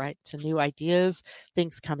solutions, right? To new ideas,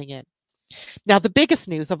 things coming in. Now, the biggest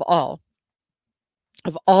news of all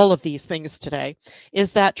of these things today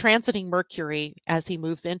is that transiting Mercury as he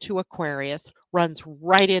moves into Aquarius runs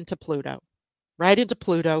right into Pluto. Right into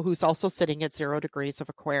Pluto, who's also sitting at 0 degrees of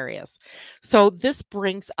Aquarius. So this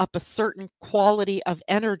brings up a certain quality of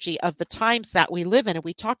energy of the times that we live in. And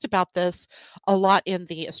we talked about this a lot in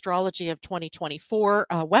the Astrology of 2024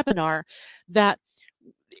 webinar, that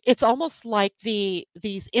it's almost like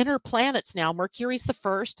these inner planets now. Mercury's the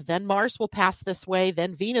first, then Mars will pass this way,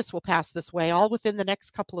 then Venus will pass this way, all within the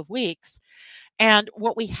next couple of weeks. And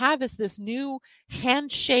what we have is this new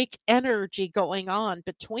handshake energy going on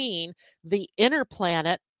between the inner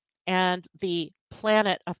planet and the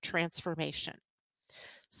planet of transformation.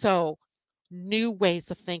 So, new ways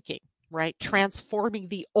of thinking, right? Transforming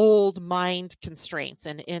the old mind constraints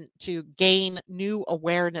and to gain new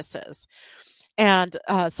awarenesses. And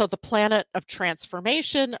so the planet of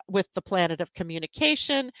transformation with the planet of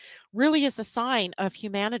communication really is a sign of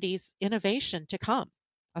humanity's innovation to come,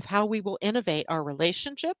 of how we will innovate our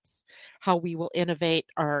relationships, how we will innovate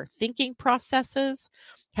our thinking processes,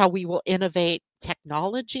 how we will innovate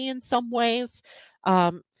technology in some ways.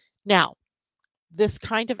 Now, this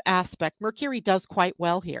kind of aspect, Mercury does quite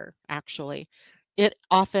well here, actually. It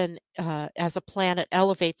often, as a planet,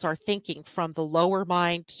 elevates our thinking from the lower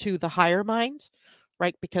mind to the higher mind,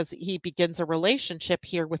 right? Because he begins a relationship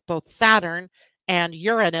here with both Saturn and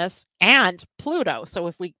Uranus and Pluto. So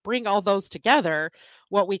if we bring all those together,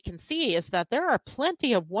 what we can see is that there are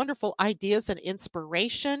plenty of wonderful ideas and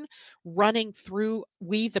inspiration running through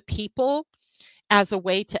we the people as a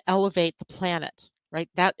way to elevate the planet, right?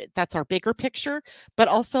 That's our bigger picture, but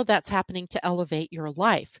also that's happening to elevate your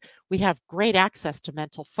life. We have great access to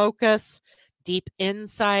mental focus, deep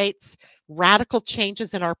insights, radical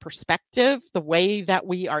changes in our perspective, the way that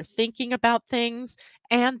we are thinking about things,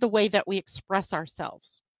 and the way that we express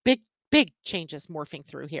ourselves. Big changes morphing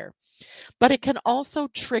through here. But it can also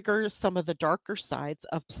trigger some of the darker sides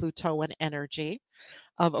of Plutoan energy,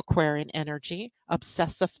 of Aquarian energy,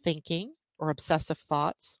 obsessive thinking or obsessive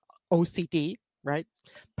thoughts, OCD, right?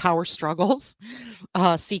 Power struggles,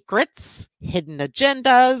 secrets, hidden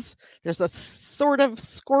agendas. There's a sort of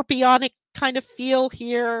scorpionic kind of feel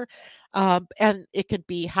here. And it could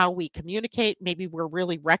be how we communicate. Maybe we're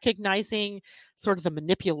really recognizing sort of the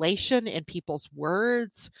manipulation in people's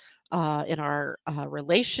words, in our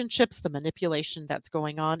relationships, the manipulation that's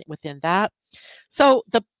going on within that. So,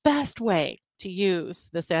 the best way to use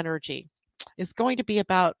this energy is going to be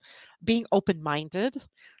about being open minded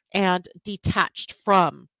and detached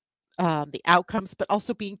from the outcomes, but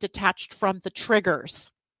also being detached from the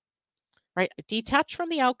triggers, right? Detach from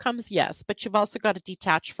the outcomes, yes, but you've also got to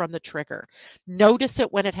detach from the trigger. Notice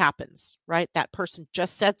it when it happens, right? That person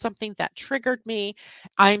just said something that triggered me.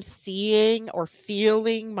 I'm seeing or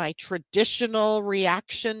feeling my traditional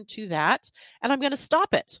reaction to that, and I'm going to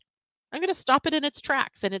stop it. I'm going to stop it in its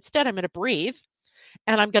tracks. And instead, I'm going to breathe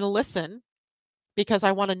and I'm going to listen because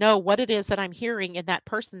I want to know what it is that I'm hearing in that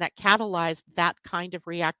person that catalyzed that kind of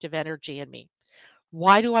reactive energy in me.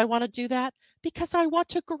 Why do I want to do that? Because I want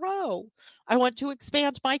to grow. I want to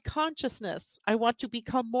expand my consciousness. I want to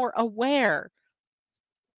become more aware,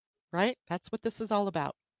 right? That's what this is all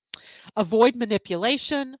about. Avoid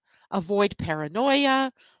manipulation, avoid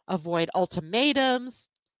paranoia, avoid ultimatums,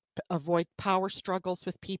 avoid power struggles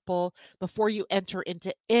with people. Before you enter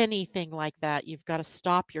into anything like that, you've got to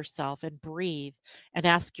stop yourself and breathe and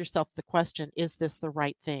ask yourself the question, is this the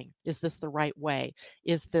right thing? Is this the right way?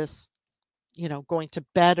 Is this, going to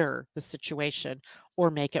better the situation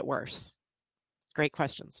or make it worse? Great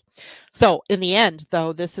questions. So in the end,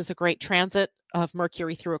 though, this is a great transit of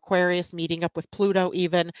Mercury through Aquarius, meeting up with Pluto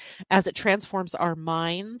even as it transforms our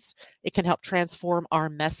minds. It can help transform our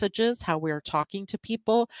messages, how we are talking to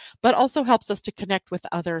people, but also helps us to connect with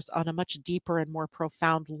others on a much deeper and more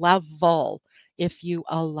profound level if you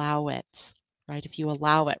allow it. Right? If you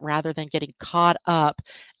allow it, rather than getting caught up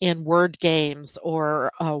in word games or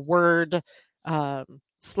word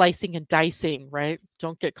slicing and dicing, right?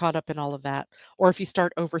 Don't get caught up in all of that. Or if you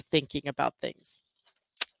start overthinking about things.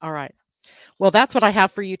 All right. Well, that's what I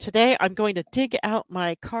have for you today. I'm going to dig out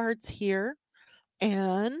my cards here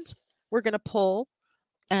and we're going to pull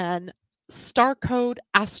an Star Code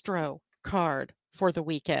Astro card for the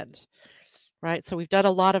weekend, right? So we've done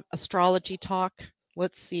a lot of astrology talk.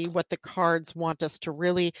 Let's see what the cards want us to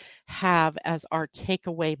really have as our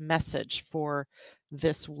takeaway message for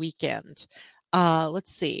this weekend.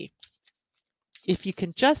 Let's see. If you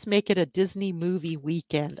can just make it a Disney movie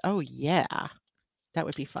weekend. Oh, yeah. That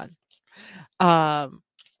would be fun. My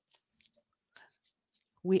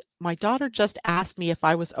daughter just asked me if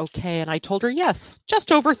I was okay, and I told her yes, just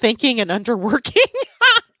overthinking and underworking.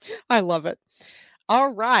 I love it. All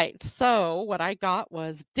right. So what I got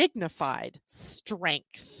was dignified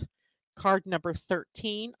strength. Card number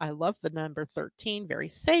 13. I love the number 13, very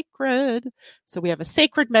sacred. So we have a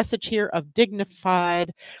sacred message here of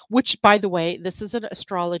dignified, which, by the way, this is an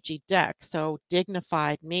astrology deck. So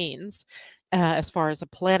dignified means, as far as a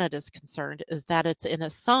planet is concerned, is that it's in a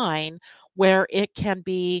sign where it can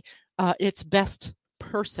be its best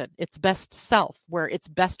person, its best self, where its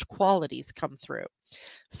best qualities come through.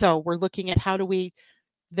 So we're looking at how do we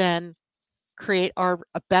then create our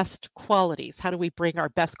best qualities? How do we bring our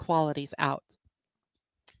best qualities out?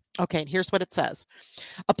 Okay, and here's what it says.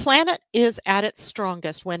 A planet is at its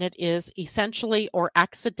strongest when it is essentially or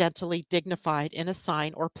accidentally dignified in a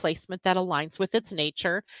sign or placement that aligns with its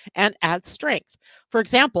nature and adds strength. For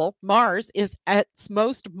example, Mars is at its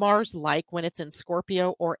most Mars-like when it's in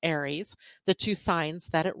Scorpio or Aries, the two signs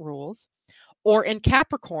that it rules, or in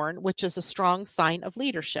Capricorn, which is a strong sign of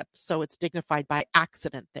leadership. So it's dignified by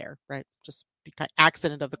accident there, right? Just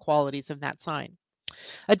accident of the qualities of that sign.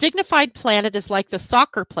 A dignified planet is like the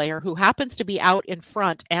soccer player who happens to be out in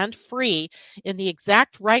front and free in the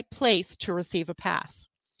exact right place to receive a pass.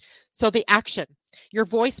 So the action, your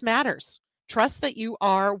voice matters. Trust that you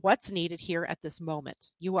are what's needed here at this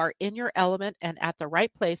moment. You are in your element and at the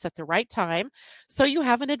right place at the right time, so you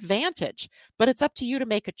have an advantage. But it's up to you to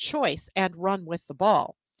make a choice and run with the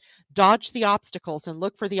ball. Dodge the obstacles and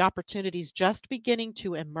look for the opportunities just beginning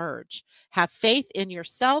to emerge. Have faith in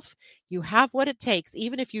yourself. You have what it takes,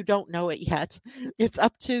 even if you don't know it yet. It's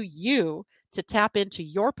up to you to tap into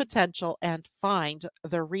your potential and find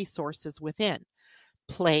the resources within.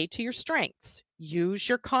 Play to your strengths. Use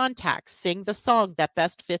your contacts. Sing the song that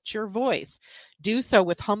best fits your voice. Do so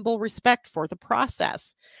with humble respect for the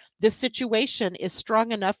process. This situation is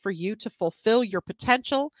strong enough for you to fulfill your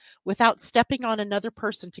potential without stepping on another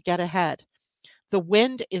person to get ahead. The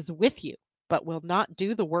wind is with you, but will not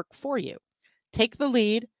do the work for you. Take the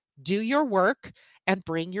lead, do your work, and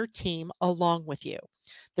bring your team along with you.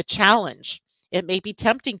 The challenge, it may be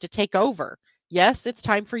tempting to take over. Yes, it's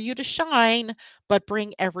time for you to shine, but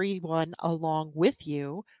bring everyone along with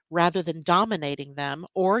you rather than dominating them,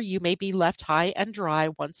 or you may be left high and dry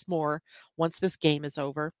once more once this game is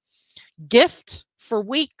over. Gift for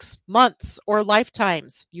weeks, months, or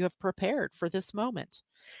lifetimes you have prepared for this moment.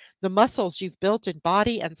 The muscles you've built in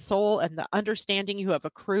body and soul and the understanding you have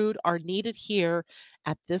accrued are needed here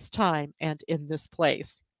at this time and in this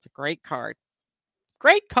place. It's a great card.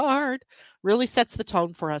 Great card. Really sets the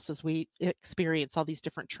tone for us as we experience all these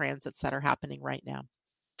different transits that are happening right now.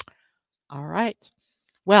 All right.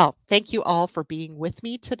 Well, thank you all for being with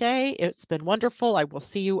me today. It's been wonderful. I will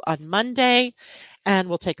see you on Monday, and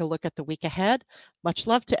we'll take a look at the week ahead. Much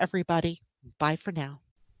love to everybody. Bye for now.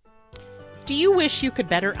 Do you wish you could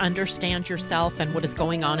better understand yourself and what is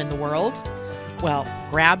going on in the world? Well,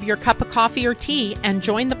 grab your cup of coffee or tea and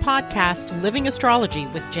join the podcast Living Astrology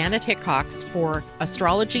with Janet Hickox for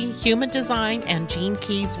astrology, human design, and Gene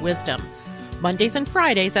Key's wisdom. Mondays and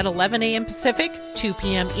Fridays at 11 a.m. Pacific, 2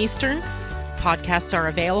 p.m. Eastern. Podcasts are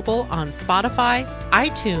available on Spotify,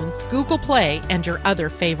 iTunes, Google Play, and your other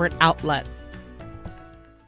favorite outlets.